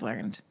really what I've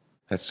learned.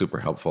 That's super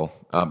helpful.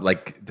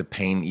 Like the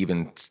pain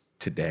even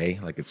today,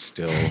 like it's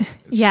still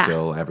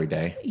every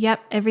day.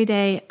 Yep, every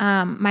day.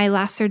 My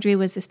last surgery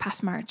was this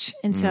past March.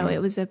 And so it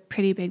was a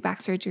pretty big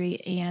back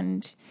surgery.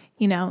 And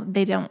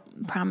they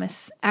don't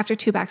promise, after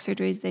 2 back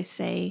surgeries, they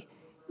say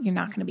you're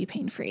not going to be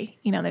pain-free.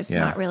 There's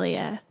not really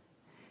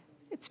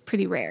it's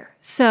pretty rare.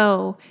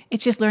 So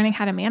it's just learning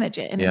how to manage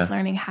it, and it's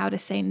learning how to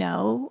say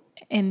no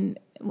and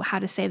how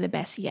to say the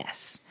best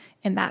yes.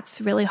 And that's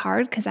really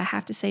hard because I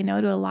have to say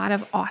no to a lot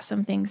of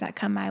awesome things that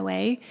come my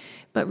way,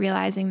 but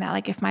realizing that,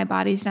 like, if my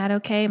body's not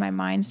okay, my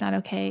mind's not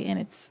okay, and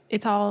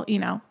it's all,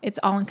 it's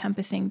all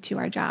encompassing to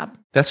our job.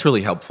 That's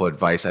really helpful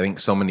advice. I think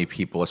so many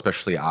people,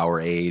 especially our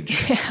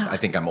age, I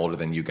think I'm older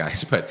than you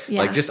guys, but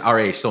like just our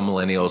age, so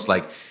millennials,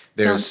 like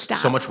there's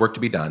so much work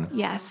to be done.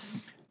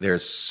 Yes.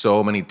 There's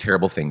so many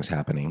terrible things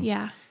happening.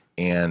 Yeah.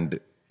 And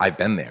I've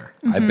been there.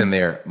 I've been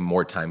there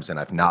more times than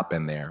I've not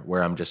been there,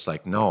 where I'm just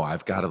like, no,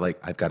 I've got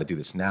to do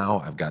this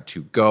now. I've got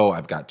to go.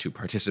 I've got to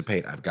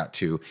participate. I've got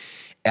to,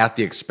 at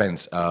the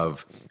expense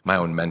of my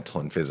own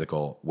mental and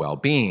physical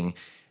well-being.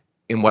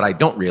 And what I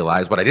didn't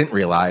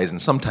realize,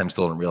 and sometimes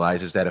still don't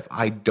realize, is that if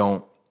I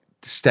don't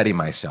steady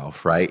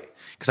myself, right?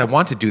 Because I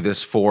want to do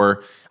this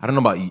for, I don't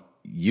know about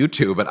you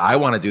two, but I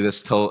want to do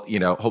this till,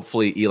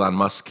 hopefully Elon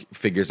Musk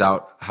figures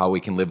out how we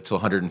can live till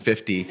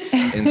 150.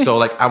 And so,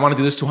 like, I want to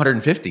do this to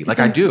 150. Like,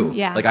 I do.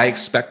 Yeah. Like, I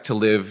expect to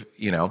live,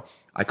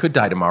 I could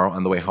die tomorrow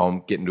on the way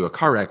home, get into a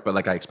car wreck, but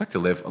like, I expect to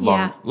live a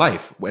long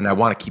life. And I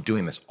want to keep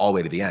doing this all the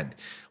way to the end.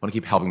 I want to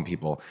keep helping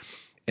people.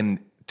 And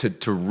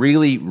to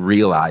really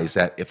realize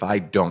that if I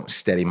don't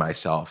steady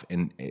myself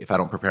and if I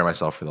don't prepare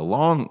myself for the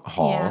long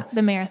haul,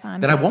 the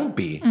marathon, then I won't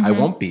be. I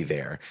won't be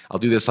there. I'll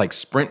do this like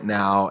sprint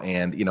now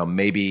and,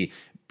 maybe,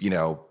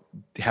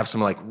 have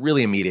some like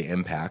really immediate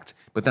impact,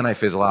 but then I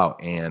fizzle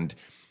out and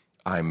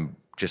I'm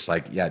just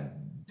like,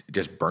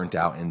 just burnt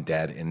out and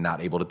dead and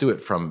not able to do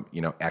it from,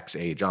 X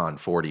age on,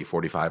 40,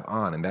 45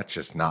 on. And that's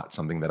just not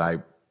something that I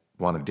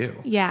want to do.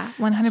 Yeah,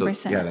 100%.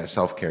 So, that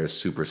self-care is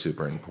super,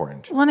 super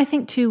important. Well, and I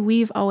think too,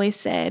 we've always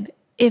said,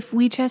 if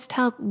we just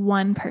help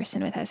one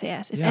person with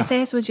SAS, if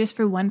SAS was just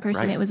for one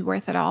person, it was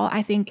worth it all.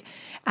 I think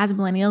as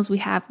millennials, we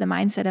have the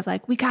mindset of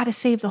like, we got to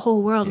save the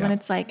whole world when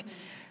it's like,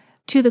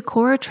 to the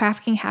core,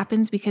 trafficking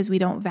happens because we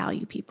don't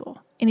value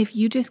people. And if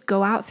you just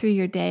go out through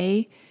your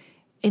day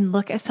and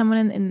look at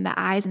someone in the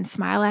eyes and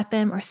smile at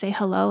them or say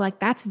hello, like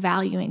that's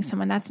valuing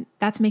someone.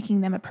 That's making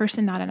them a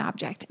person, not an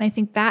object. And I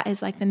think that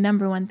is like the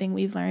number one thing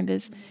we've learned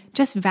is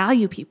just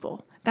value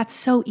people. That's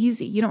so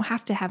easy. You don't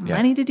have to have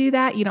money to do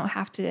that. You don't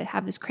have to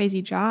have this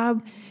crazy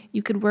job.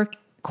 You could work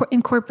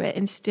in corporate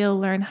and still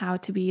learn how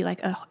to be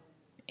like a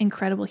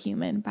incredible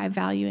human by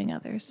valuing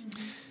others.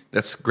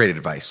 That's great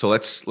advice. So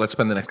let's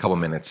spend the next couple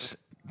minutes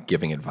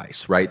giving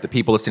advice, right? The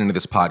people listening to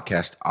this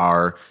podcast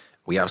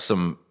we have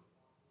some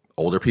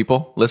older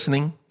people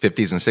listening,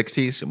 50s and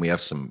 60s, and we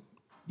have some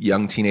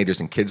young teenagers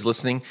and kids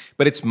listening,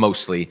 but it's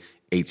mostly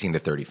 18 to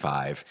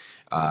 35,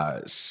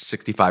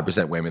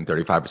 65% women,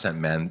 35%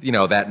 men,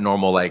 that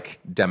normal like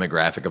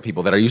demographic of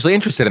people that are usually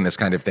interested in this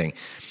kind of thing.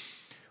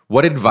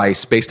 What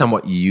advice, based on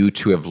what you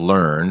two have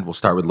learned, we'll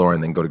start with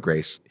Lauren, then go to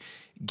Grace,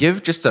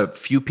 give just a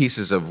few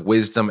pieces of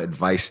wisdom,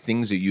 advice,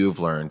 things that you've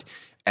learned,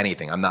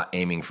 anything. I'm not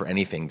aiming for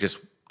anything, just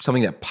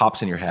something that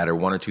pops in your head or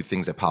one or two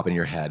things that pop in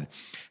your head.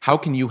 How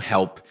can you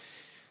help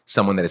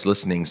someone that is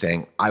listening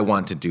saying, I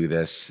want to do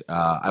this.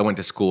 I went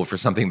to school for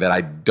something that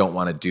I don't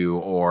want to do,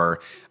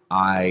 or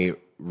I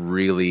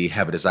really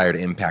have a desire to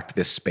impact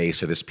this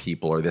space or this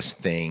people or this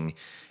thing,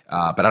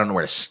 but I don't know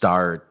where to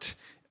start.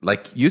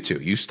 Like you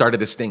two, you started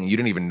this thing and you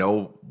didn't even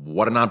know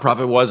what a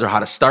nonprofit was or how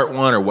to start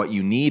one or what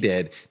you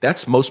needed.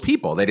 That's most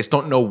people. They just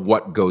don't know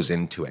what goes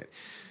into it.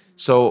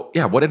 So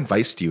yeah, what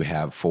advice do you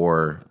have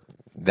for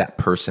that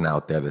person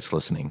out there that's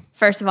listening?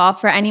 First of all,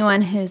 for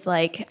anyone who's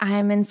like,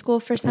 I'm in school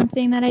for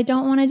something that I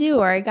don't want to do,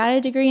 or I got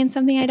a degree in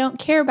something I don't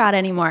care about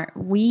anymore.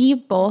 We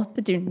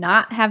both do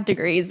not have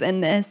degrees in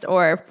this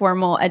or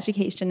formal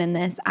education in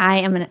this. I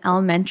am an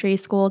elementary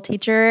school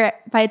teacher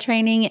by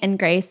training, and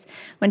Grace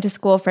went to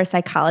school for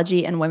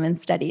psychology and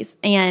women's studies.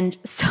 And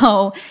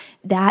so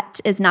that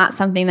is not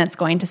something that's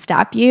going to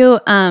stop you.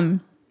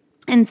 And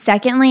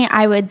secondly,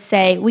 I would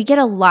say we get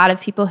a lot of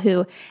people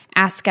who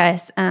ask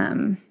us,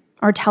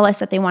 or tell us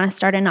that they want to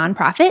start a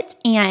nonprofit.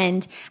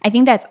 And I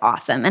think that's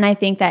awesome. And I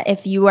think that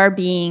if you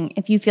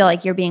feel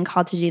like you're being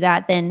called to do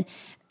that, then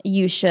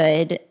you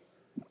should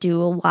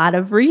do a lot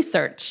of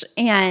research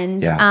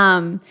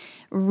and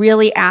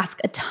really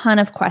ask a ton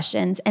of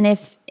questions. And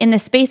if in the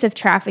space of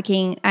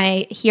trafficking,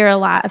 I hear a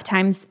lot of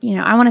times,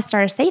 I want to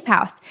start a safe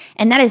house.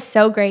 And that is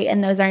so great.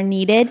 And those are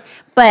needed.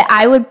 But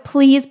I would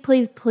please,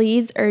 please,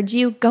 please urge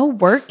you, go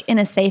work in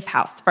a safe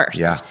house first.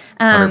 Yeah,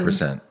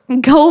 100%.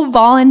 Go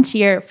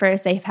volunteer for a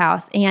safe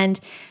house. And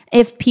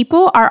if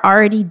people are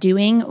already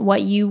doing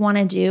what you want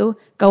to do,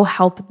 go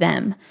help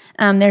them.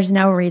 There's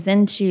no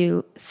reason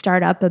to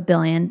start up 1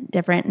 billion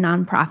different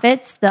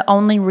nonprofits. The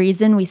only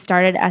reason we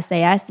started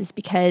SAS is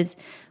because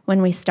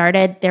when we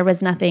started, there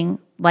was nothing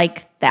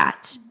like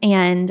that.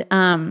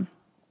 And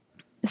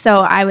so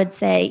I would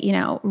say,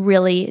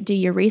 really do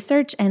your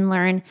research and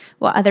learn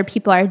what other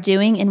people are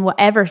doing in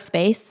whatever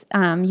space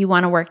you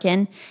want to work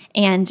in,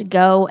 and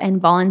go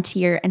and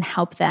volunteer and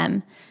help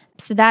them.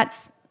 So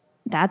that's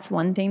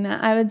one thing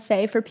that I would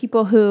say for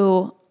people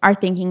who are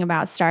thinking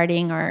about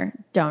starting or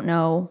don't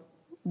know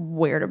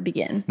where to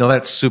begin. No,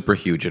 that's super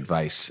huge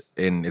advice.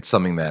 And it's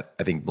something that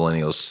I think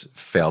millennials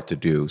fail to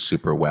do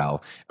super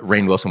well.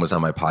 Rainn Wilson was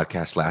on my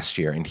podcast last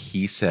year, and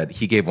he said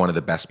he gave one of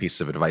the best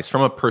pieces of advice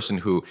from a person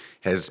who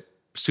has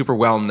super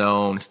well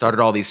known, started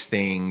all these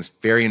things,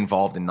 very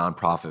involved in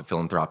nonprofit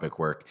philanthropic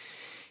work.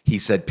 He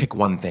said, pick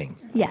one thing.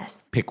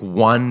 Yes. Pick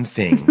one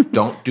thing.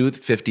 Don't do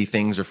 50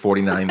 things or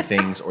 49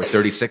 things or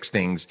 36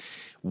 things.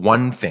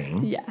 One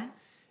thing. Yeah.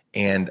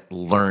 And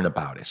learn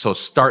about it. So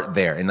start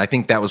there. And I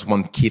think that was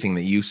one key thing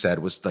that you said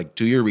was like,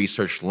 do your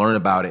research, learn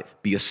about it,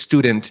 be a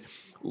student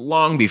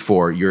long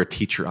before you're a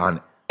teacher on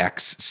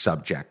X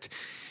subject.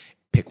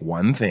 Pick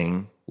one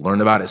thing,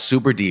 learn about it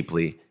super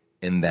deeply,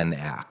 and then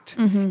act.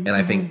 And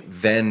I think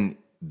then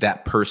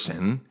that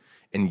person,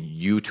 and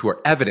you two are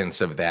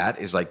evidence of that,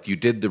 is like you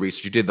did the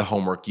research, you did the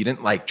homework, you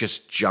didn't like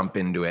just jump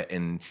into it,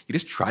 and you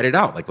just tried it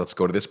out. Like, let's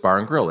go to this bar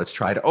and grill. Let's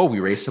try it. Oh, we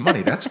raised some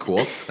money. That's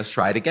cool. Let's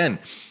try it again.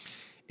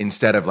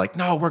 Instead of like,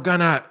 no, we're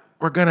gonna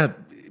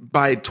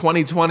by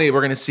 2020,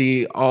 we're gonna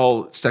see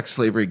all sex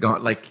slavery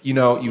gone. Like, you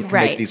can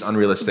make these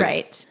unrealistic.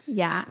 Right.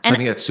 Yeah. So I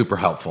think that's super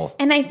helpful.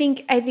 And I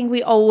think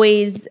we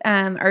always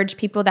urge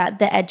people that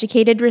the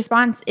educated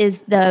response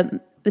is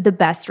the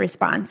best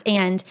response.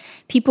 And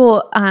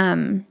people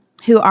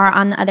who are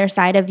on the other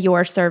side of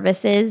your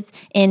services,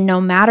 in no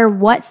matter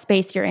what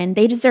space you're in,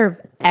 they deserve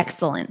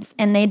excellence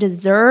and they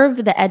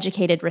deserve the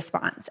educated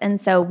response. And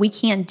so we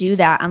can't do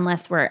that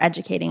unless we're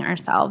educating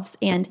ourselves.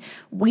 And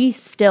we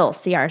still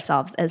see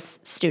ourselves as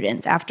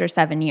students after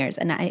 7 years.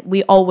 And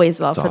we always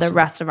will. That's for awesome. The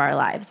rest of our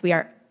lives. We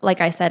are, like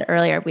I said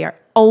earlier, we are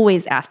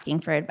always asking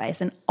for advice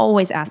and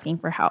always asking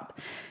for help.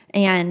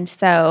 And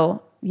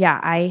so, yeah,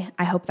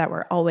 I hope that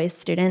we're always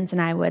students,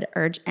 and I would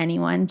urge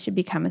anyone to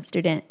become a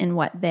student in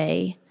what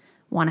they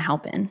want to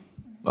help in.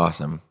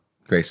 Awesome.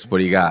 Grace, what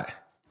do you got?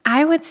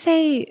 I would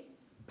say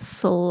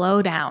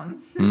slow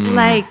down.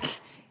 Like,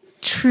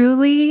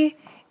 truly,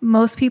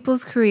 most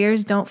people's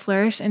careers don't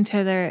flourish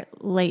until their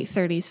late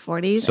 30s,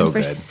 40s. So and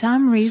for good.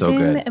 some reason,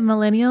 good.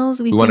 Millennials,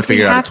 we want to think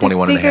figure it out have at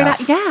 21 to and a figure it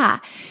half. out. Yeah.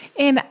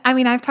 And I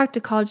mean, I've talked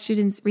to college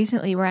students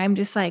recently where I'm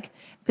just like,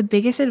 the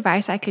biggest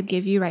advice I could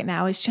give you right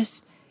now is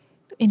just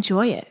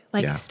enjoy it.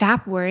 Like, Yeah.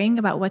 stop worrying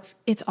about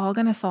it's all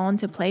going to fall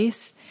into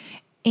place.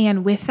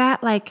 And with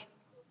that, like,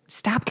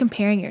 stop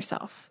comparing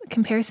yourself.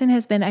 Comparison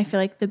has been, I feel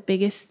like, the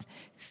biggest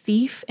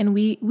thief. And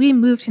we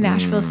moved to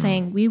Nashville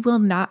saying we will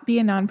not be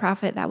a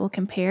nonprofit that will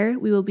compare.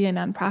 We will be a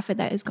nonprofit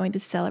that is going to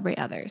celebrate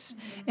others.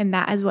 And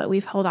that is what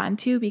we've held on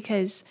to,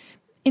 because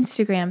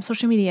Instagram,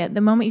 social media,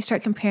 the moment you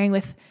start comparing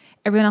with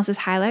everyone else's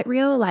highlight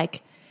reel,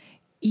 like,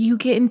 you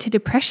get into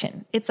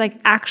depression. It's like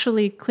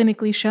actually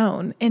clinically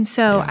shown. And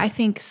so I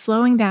think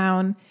slowing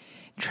down,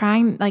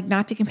 trying like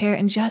not to compare,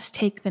 and just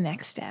take the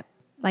next step.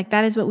 Like,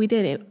 that is what we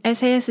did.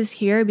 SAS is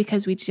here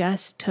because we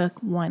just took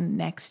one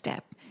next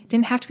step. It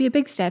didn't have to be a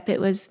big step.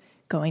 It was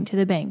going to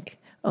the bank,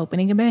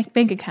 opening a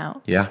bank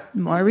account,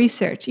 more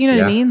research. You know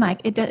what I mean?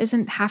 Like, it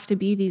doesn't have to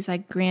be these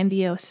like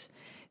grandiose,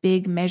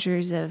 big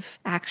measures of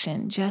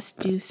action. Just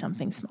do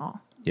something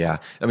small. Yeah.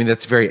 I mean,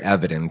 that's very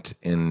evident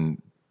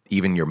in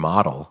even your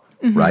model,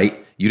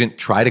 right? You didn't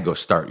try to go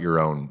start your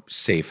own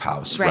safe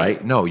house,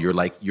 right? No,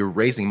 you're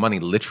raising money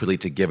literally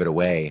to give it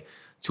away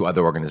to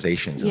other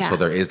organizations. And so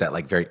there is that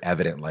like very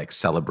evident like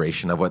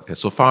celebration of what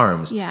Thistle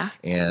Farms. Yeah.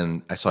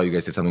 And I saw you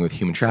guys did something with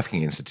Human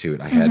Trafficking Institute.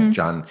 I had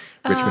John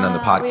Richmond on the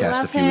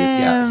podcast a few weeks.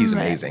 Yeah, he's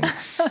amazing.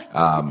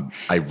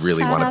 I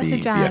really want to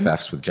be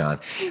BFFs with John.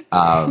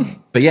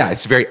 But yeah,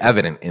 it's very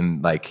evident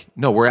in like,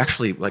 no, we're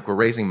actually like, we're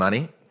raising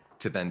money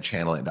to then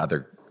channel it into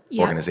other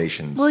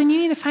organizations. Well, and you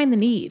need to find the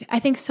need. I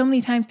think so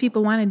many times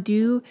people want to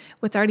do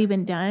what's already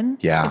been done.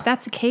 Yeah. If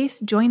that's the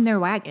case, join their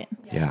wagon.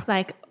 Yeah.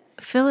 Like,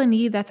 fill a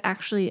need that's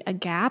actually a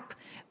gap.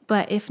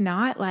 But if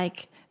not,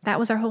 like, that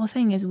was our whole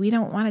thing, is we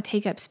don't want to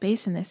take up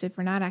space in this if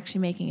we're not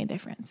actually making a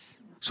difference.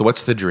 So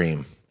what's the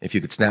dream? If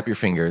you could snap your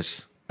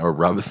fingers or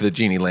rub the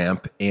genie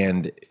lamp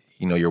and,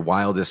 you know, your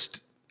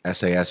wildest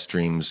SAS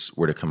dreams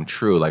were to come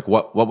true, like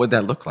what would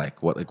that look like?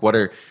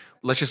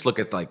 Let's just look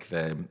at like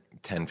the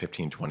 10,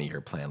 15, 20-year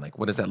plan. Like,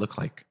 what does that look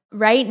like?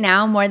 Right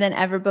now, more than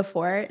ever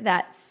before,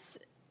 that's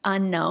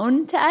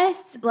unknown to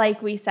us.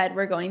 Like we said,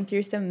 we're going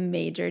through some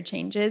major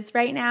changes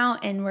right now,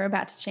 and we're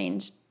about to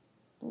change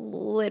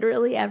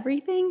literally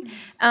everything.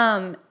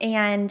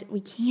 And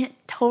we can't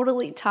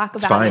totally talk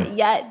about it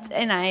yet.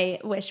 And I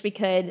wish we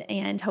could,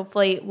 and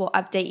hopefully we'll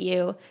update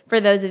you. For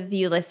those of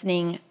you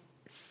listening,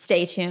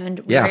 stay tuned.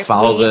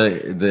 Follow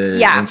the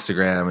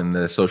Instagram and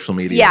the social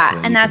media.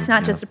 Yeah, and that's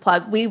not just a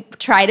plug. We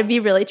try to be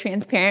really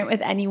transparent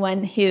with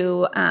anyone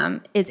who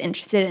is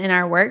interested in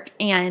our work.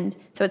 And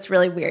so it's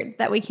really weird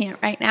that we can't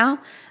right now.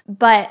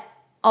 But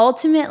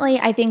ultimately,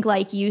 I think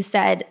like you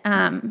said,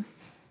 and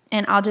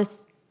I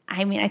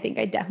think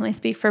I definitely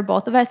speak for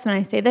both of us when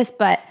I say this,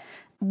 but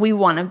we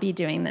want to be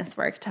doing this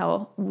work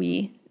till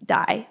we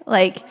die.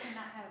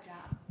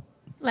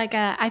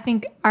 I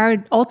think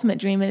our ultimate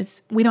dream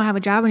is we don't have a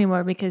job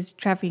anymore because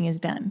trafficking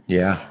is done.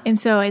 Yeah. And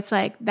so it's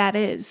like, that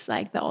is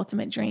like the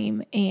ultimate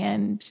dream.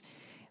 And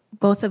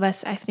both of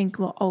us, I think,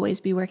 will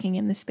always be working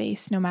in the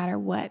space no matter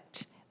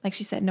what. Like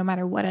she said, no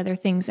matter what other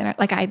things. And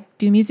like, I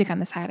do music on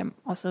the side. I'm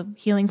also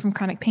healing from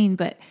chronic pain,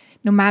 but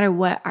no matter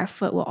what, our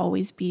foot will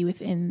always be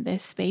within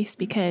this space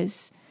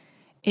because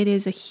it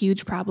is a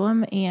huge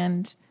problem.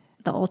 And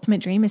the ultimate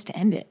dream is to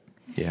end it.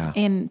 Yeah.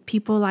 And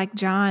people like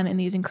John and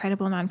these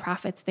incredible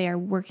nonprofits, they are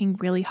working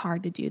really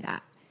hard to do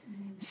that.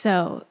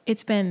 So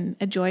it's been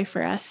a joy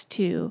for us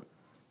the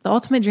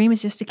ultimate dream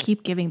is just to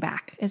keep giving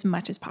back as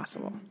much as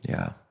possible.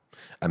 Yeah.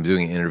 I'm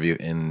doing an interview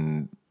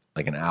in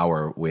like an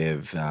hour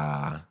with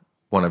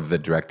one of the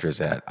directors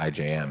at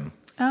IJM.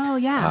 Oh,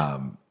 yeah.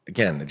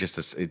 Again,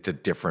 it's a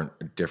different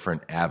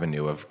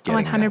avenue of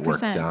getting that work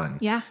done.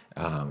 Yeah.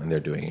 And they're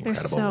doing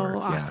incredible so work.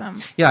 Awesome.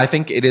 Yeah, I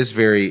think it is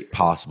very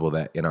possible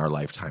that in our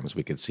lifetimes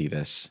we could see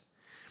this.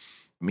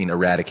 I mean,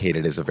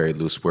 eradicated is a very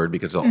loose word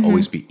because there'll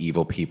always be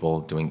evil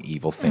people doing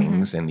evil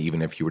things. And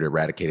even if you were to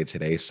eradicate it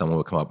today, someone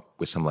would come up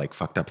with some like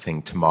fucked up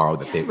thing tomorrow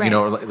that they,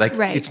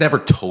 it's never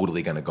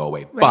totally going to go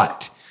away. Right.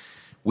 But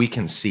we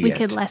can see it. We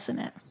can lessen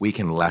it. We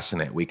can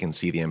lessen it. We can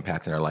see the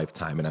impact in our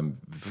lifetime. And I'm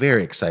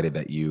very excited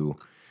that you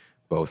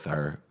both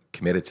are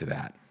committed to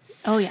that.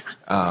 Oh, yeah.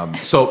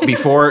 So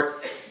before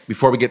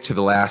we get to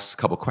the last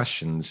couple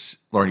questions,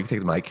 Lauren, you can take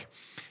the mic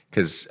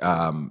because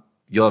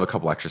you'll have a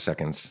couple extra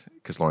seconds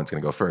because Lauren's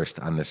going to go first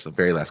on this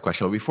very last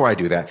question. But before I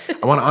do that,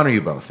 I want to honor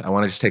you both. I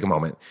want to just take a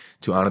moment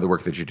to honor the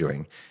work that you're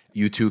doing.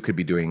 You two could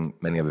be doing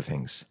many other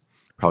things,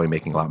 probably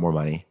making a lot more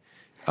money.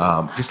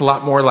 Just a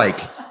lot more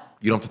like,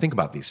 you don't have to think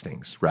about these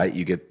things, right?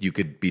 You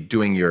could be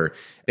doing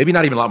maybe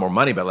not even a lot more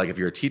money, but like if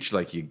you're a teacher,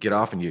 like you get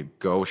off and you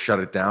go shut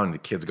it down and the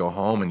kids go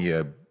home and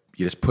you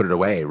just put it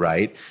away,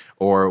 right?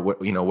 Or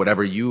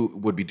whatever you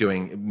would be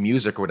doing,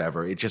 music or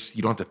whatever, you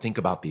don't have to think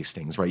about these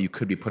things, right? You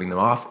could be putting them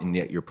off and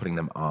yet you're putting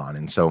them on.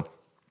 And so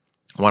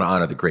I want to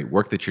honor the great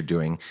work that you're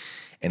doing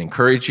and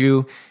encourage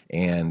you.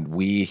 And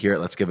we here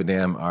at Let's Give a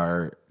Damn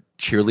are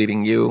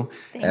cheerleading you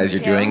as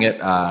you're you. doing it.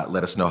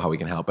 Let us know how we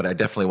can help. But I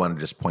definitely want to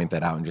just point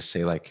that out and just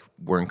say, like,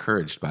 we're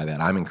encouraged by that.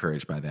 I'm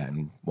encouraged by that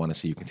and want to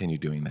see you continue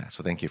doing that.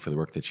 So thank you for the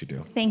work that you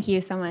do. Thank you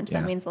so much.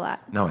 Yeah. That means a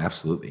lot. No,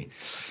 absolutely.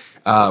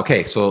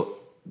 Okay, so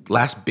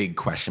last big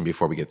question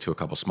before we get to a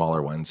couple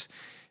smaller ones.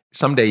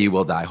 Someday you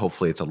will die.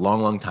 Hopefully it's a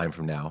long, long time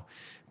from now.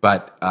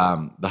 But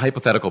the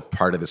hypothetical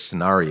part of the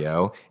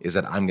scenario is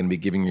that I'm going to be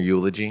giving your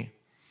eulogy.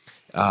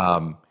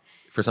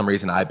 For some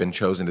reason, I've been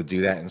chosen to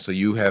do that. And so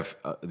you have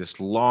this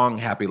long,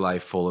 happy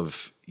life full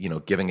of,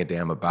 giving a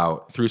damn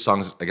about through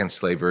songs against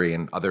slavery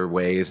and other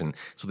ways. And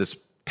so this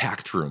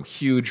packed room,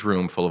 huge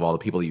room full of all the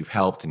people that you've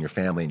helped and your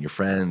family and your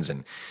friends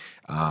and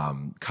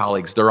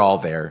colleagues, they're all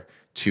there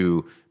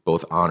to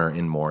both honor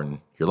and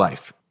mourn your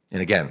life.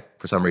 And again,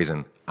 for some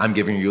reason, I'm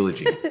giving your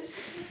eulogy.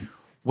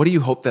 What do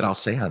you hope that I'll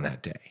say on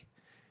that day?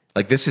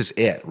 Like, this is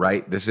it,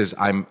 right?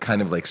 I'm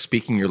kind of like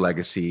speaking your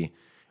legacy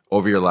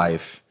over your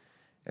life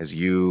as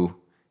you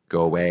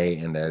go away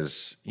and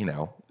as,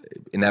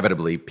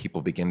 inevitably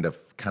people begin to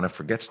kind of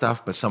forget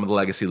stuff, but some of the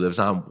legacy lives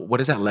on. What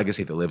is that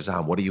legacy that lives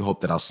on? What do you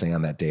hope that I'll say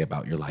on that day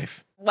about your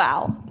life?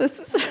 Wow, this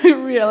is a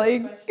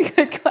really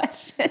good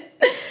question.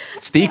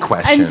 It's the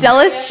question. I'm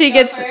jealous she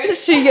gets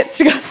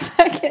to go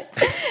second.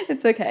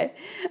 It's okay.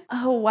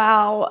 Oh,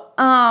 wow.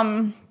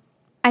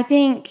 I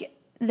think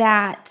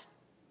that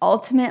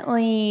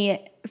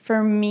ultimately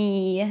for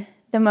me,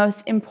 the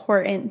most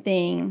important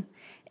thing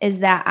is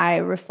that I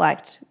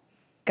reflect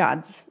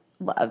God's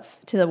love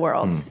to the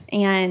world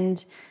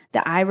and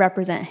that I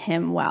represent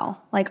him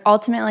well. Like,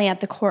 ultimately at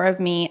the core of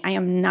me, I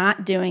am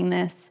not doing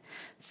this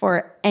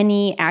for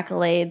any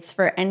accolades,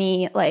 for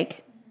any,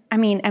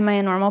 am I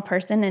a normal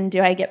person and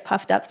do I get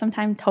puffed up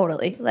sometimes?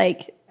 Totally.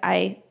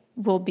 I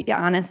will be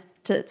honest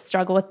to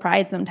struggle with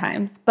pride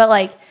sometimes.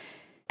 But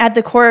at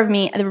the core of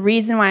me, the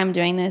reason why I'm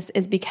doing this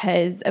is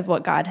because of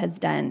what God has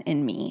done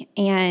in me.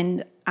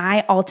 And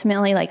I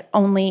ultimately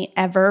only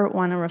ever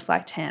want to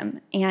reflect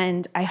him.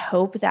 And I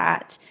hope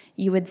that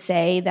you would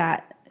say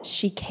that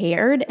she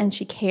cared, and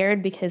she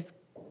cared because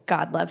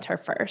God loved her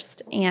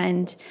first.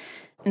 And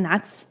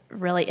that's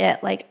really it.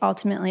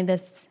 Ultimately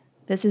this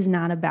is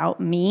not about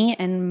me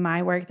and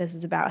my work. This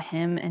is about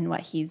him and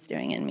what he's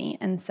doing in me.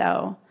 And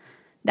so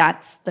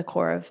that's the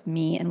core of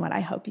me and what I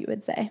hope you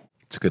would say.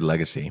 It's a good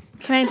legacy.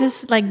 Can I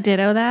just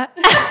ditto that?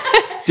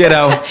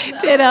 Ditto.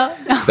 Ditto.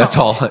 No. That's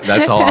all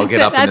I'll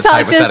get up in this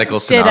hypothetical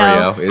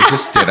scenario. It's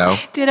just ditto.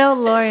 Ditto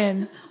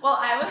Lauren. Well,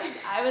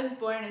 I was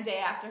born a day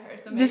after her,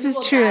 so maybe this is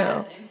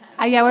true.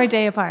 Yeah, we're a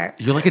day apart.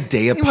 You're like a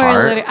day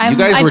apart. You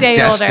guys were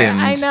destined.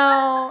 I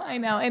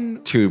know,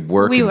 and to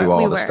work and do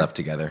all this stuff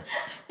together.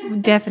 We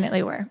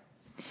definitely were.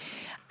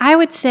 I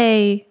would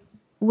say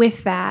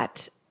with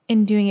that,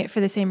 in doing it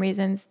for the same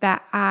reasons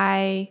that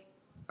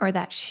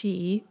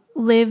she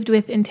lived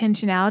with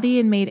intentionality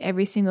and made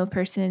every single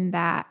person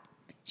that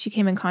she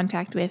came in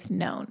contact with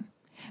known.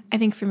 I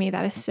think for me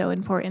that is so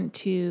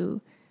important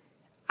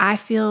I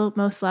feel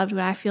most loved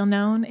when I feel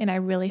known, and I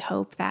really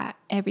hope that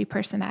every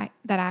person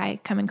that I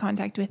come in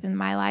contact with in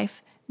my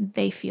life,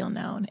 they feel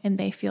known and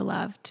they feel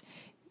loved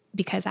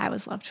because I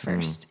was loved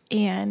first.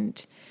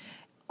 And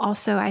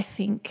also I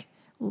think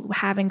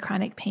having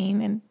chronic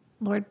pain, and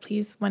Lord,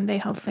 please, one day,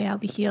 hopefully I'll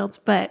be healed,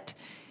 but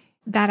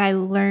that I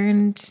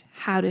learned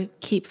how to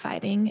keep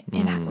fighting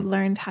and I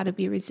learned how to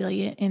be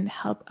resilient and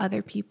help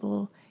other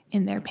people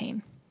in their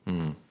pain.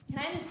 Can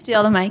I just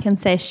steal the mic and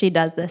say she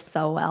does this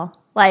so well?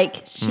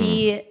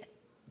 She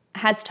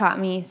has taught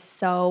me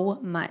so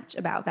much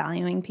about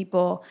valuing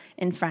people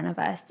in front of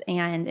us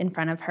and in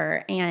front of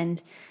her.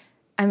 And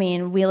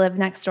we live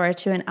next door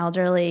to an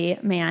elderly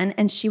man,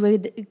 and she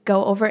would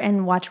go over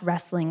and watch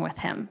wrestling with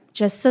him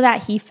just so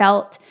that he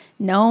felt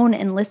known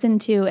and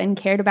listened to and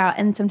cared about.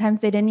 And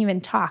sometimes they didn't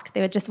even talk.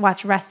 They would just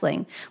watch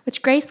wrestling,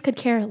 which Grace could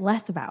care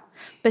less about.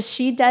 But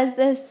she does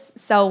this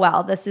so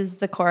well. This is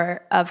the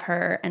core of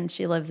her, and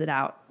she lives it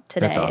out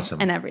today. That's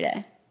awesome. And every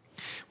day.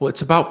 Well,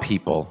 it's about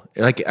people.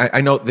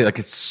 I know that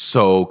it's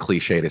so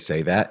cliche to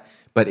say that,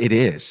 but it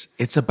is.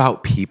 It's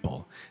about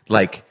people.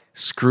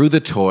 Screw the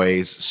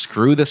toys,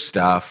 screw the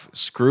stuff,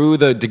 screw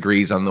the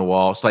degrees on the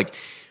wall. It's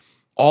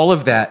all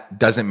of that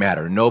doesn't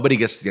matter. Nobody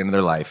gets to the end of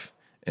their life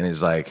and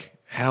is like,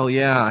 hell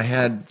yeah, I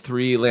had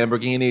 3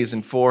 Lamborghinis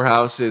and 4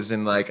 houses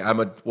and I'm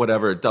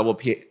a double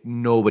P.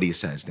 Nobody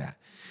says that.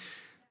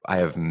 I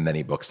have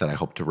many books that I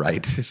hope to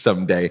write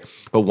someday,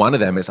 but one of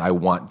them is I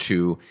want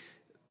to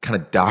kind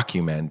of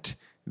document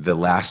the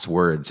last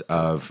words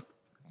of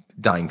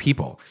dying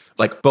people,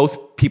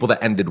 both people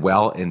that ended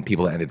well and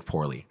people that ended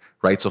poorly,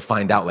 right? So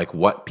find out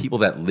what people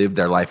that lived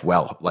their life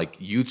well,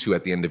 you two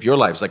at the end of your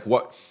lives,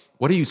 what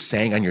are you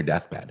saying on your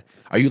deathbed?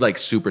 Are you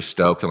super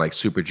stoked and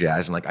super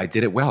jazzed and I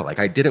did it well,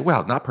 I did it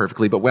well, not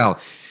perfectly, but well.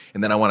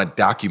 And then I want to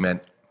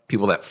document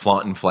people that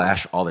flaunt and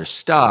flash all their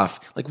stuff.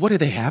 What do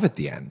they have at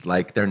the end?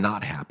 They're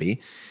not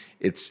happy.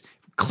 It's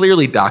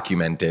clearly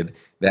documented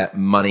that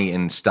money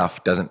and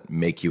stuff doesn't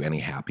make you any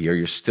happier.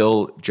 You're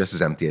still just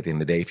as empty at the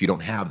end of the day if you don't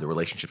have the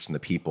relationships and the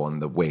people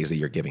and the ways that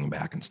you're giving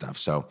back and stuff.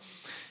 So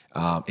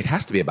it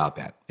has to be about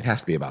that. It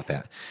has to be about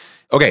that.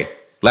 Okay,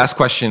 Last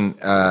question.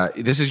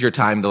 This is your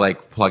time to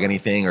like plug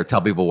anything or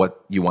tell people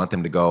what you want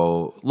them to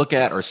go look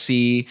at or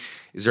see.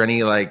 Is there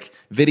any like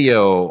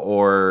video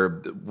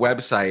or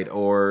website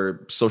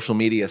or social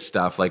media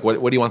stuff? Like what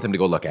do you want them to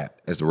go look at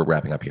as we're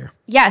wrapping up here?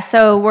 Yeah,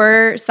 so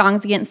we're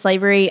Songs Against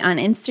Slavery on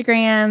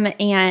Instagram,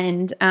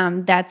 and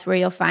that's where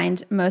you'll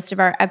find most of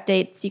our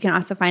updates. You can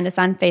also find us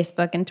on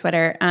Facebook and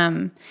Twitter.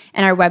 And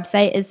our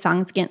website is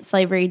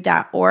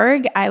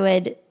songsagainstslavery.org. I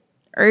would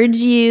urge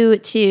you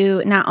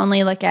to not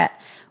only look at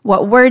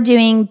what we're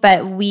doing,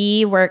 but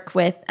we work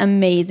with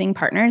amazing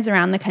partners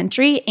around the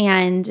country,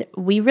 and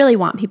we really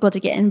want people to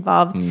get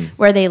involved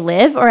where they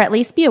live, or at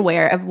least be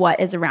aware of what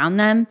is around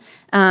them,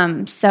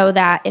 so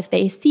that if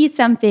they see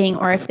something,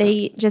 or if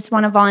they just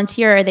want to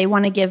volunteer, or they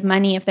want to give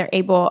money if they're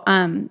able,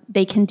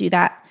 they can do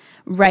that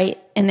right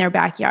in their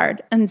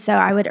backyard. And so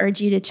I would urge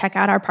you to check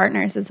out our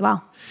partners as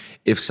well.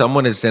 If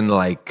someone is in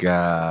like,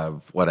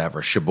 Sheboygan,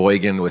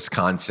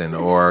 Wisconsin,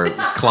 or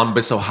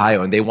Columbus,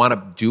 Ohio, and they want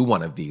to do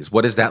one of these,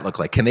 what does that look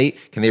like? Can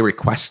they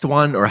request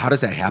one, or how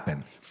does that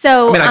happen?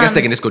 So, I mean, I guess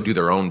they can just go do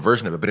their own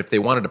version of it, but if they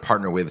wanted to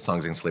partner with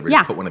Songs Against Slavery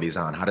to put one of these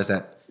on, how does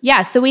that?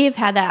 Yeah, so we have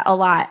had that a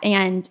lot.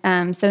 And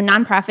so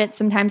nonprofits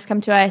sometimes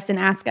come to us and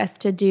ask us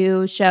to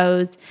do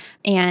shows,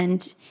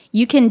 and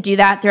you can do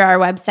that through our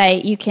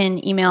website. You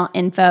can email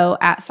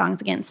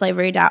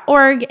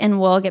info@songsagainstslavery.org,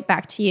 and we'll get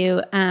back to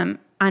you on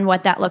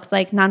what that looks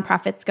like.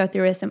 Nonprofits go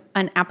through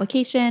an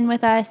application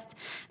with us.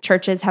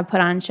 Churches have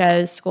put on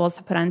shows. Schools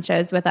have put on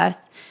shows with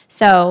us.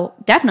 So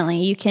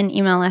definitely, you can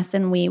email us,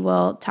 and we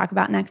will talk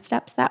about next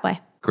steps that way.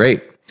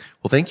 Great.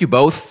 Well, thank you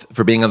both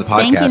for being on the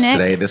podcast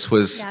today. This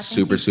was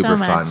super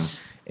fun.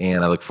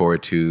 And I look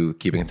forward to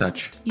keeping in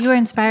touch. You were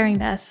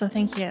inspiring us, so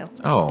thank you.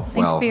 Oh,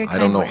 well, I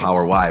don't know how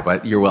or why,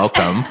 but you're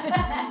welcome.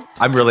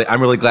 I'm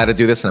really glad to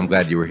do this, and I'm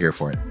glad you were here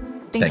for it.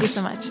 Thank you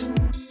so much.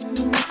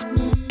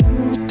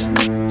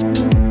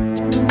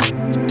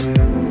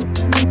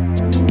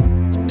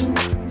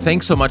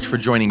 Thanks so much for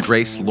joining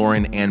Grace,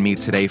 Lauren, and me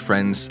today,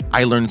 friends.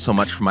 I learned so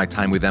much from my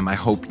time with them. I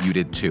hope you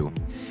did too.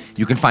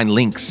 You can find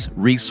links,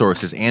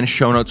 resources, and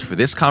show notes for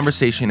this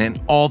conversation and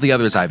all the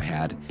others I've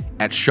had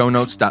at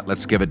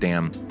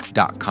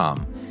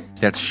shownotes.letsgiveadamn.com.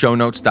 That's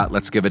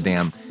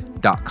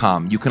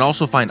shownotes.letsgiveadamn.com. You can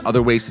also find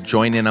other ways to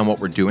join in on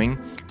what we're doing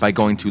by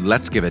going to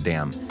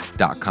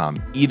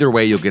letsgiveadamn.com. Either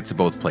way, you'll get to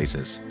both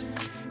places.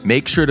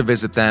 Make sure to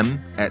visit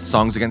them at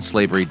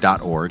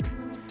songsagainstslavery.org.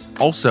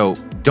 Also,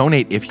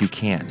 donate if you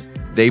can.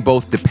 They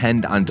both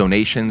depend on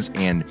donations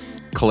and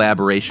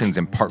collaborations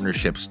and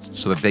partnerships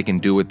so that they can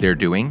do what they're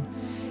doing.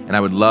 And I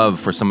would love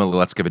for some of the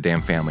Let's Give a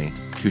Damn family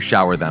to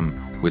shower them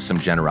with some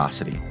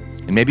generosity.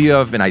 And maybe you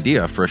have an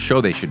idea for a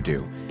show they should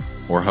do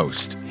or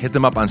host. Hit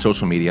them up on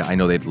social media. I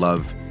know they'd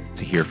love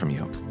to hear from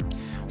you.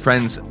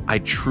 Friends, I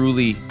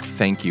truly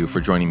thank you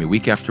for joining me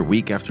week after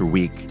week after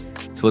week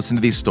to listen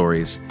to these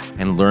stories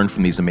and learn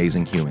from these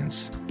amazing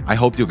humans. I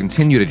hope you'll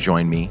continue to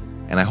join me,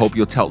 and I hope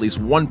you'll tell at least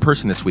one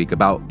person this week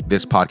about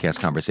this podcast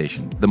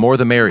conversation. The more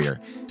the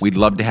merrier. We'd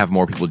love to have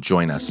more people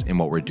join us in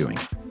what we're doing.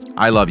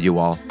 I love you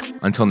all.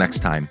 Until next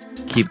time,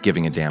 keep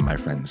giving a damn, my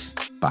friends.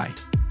 Bye.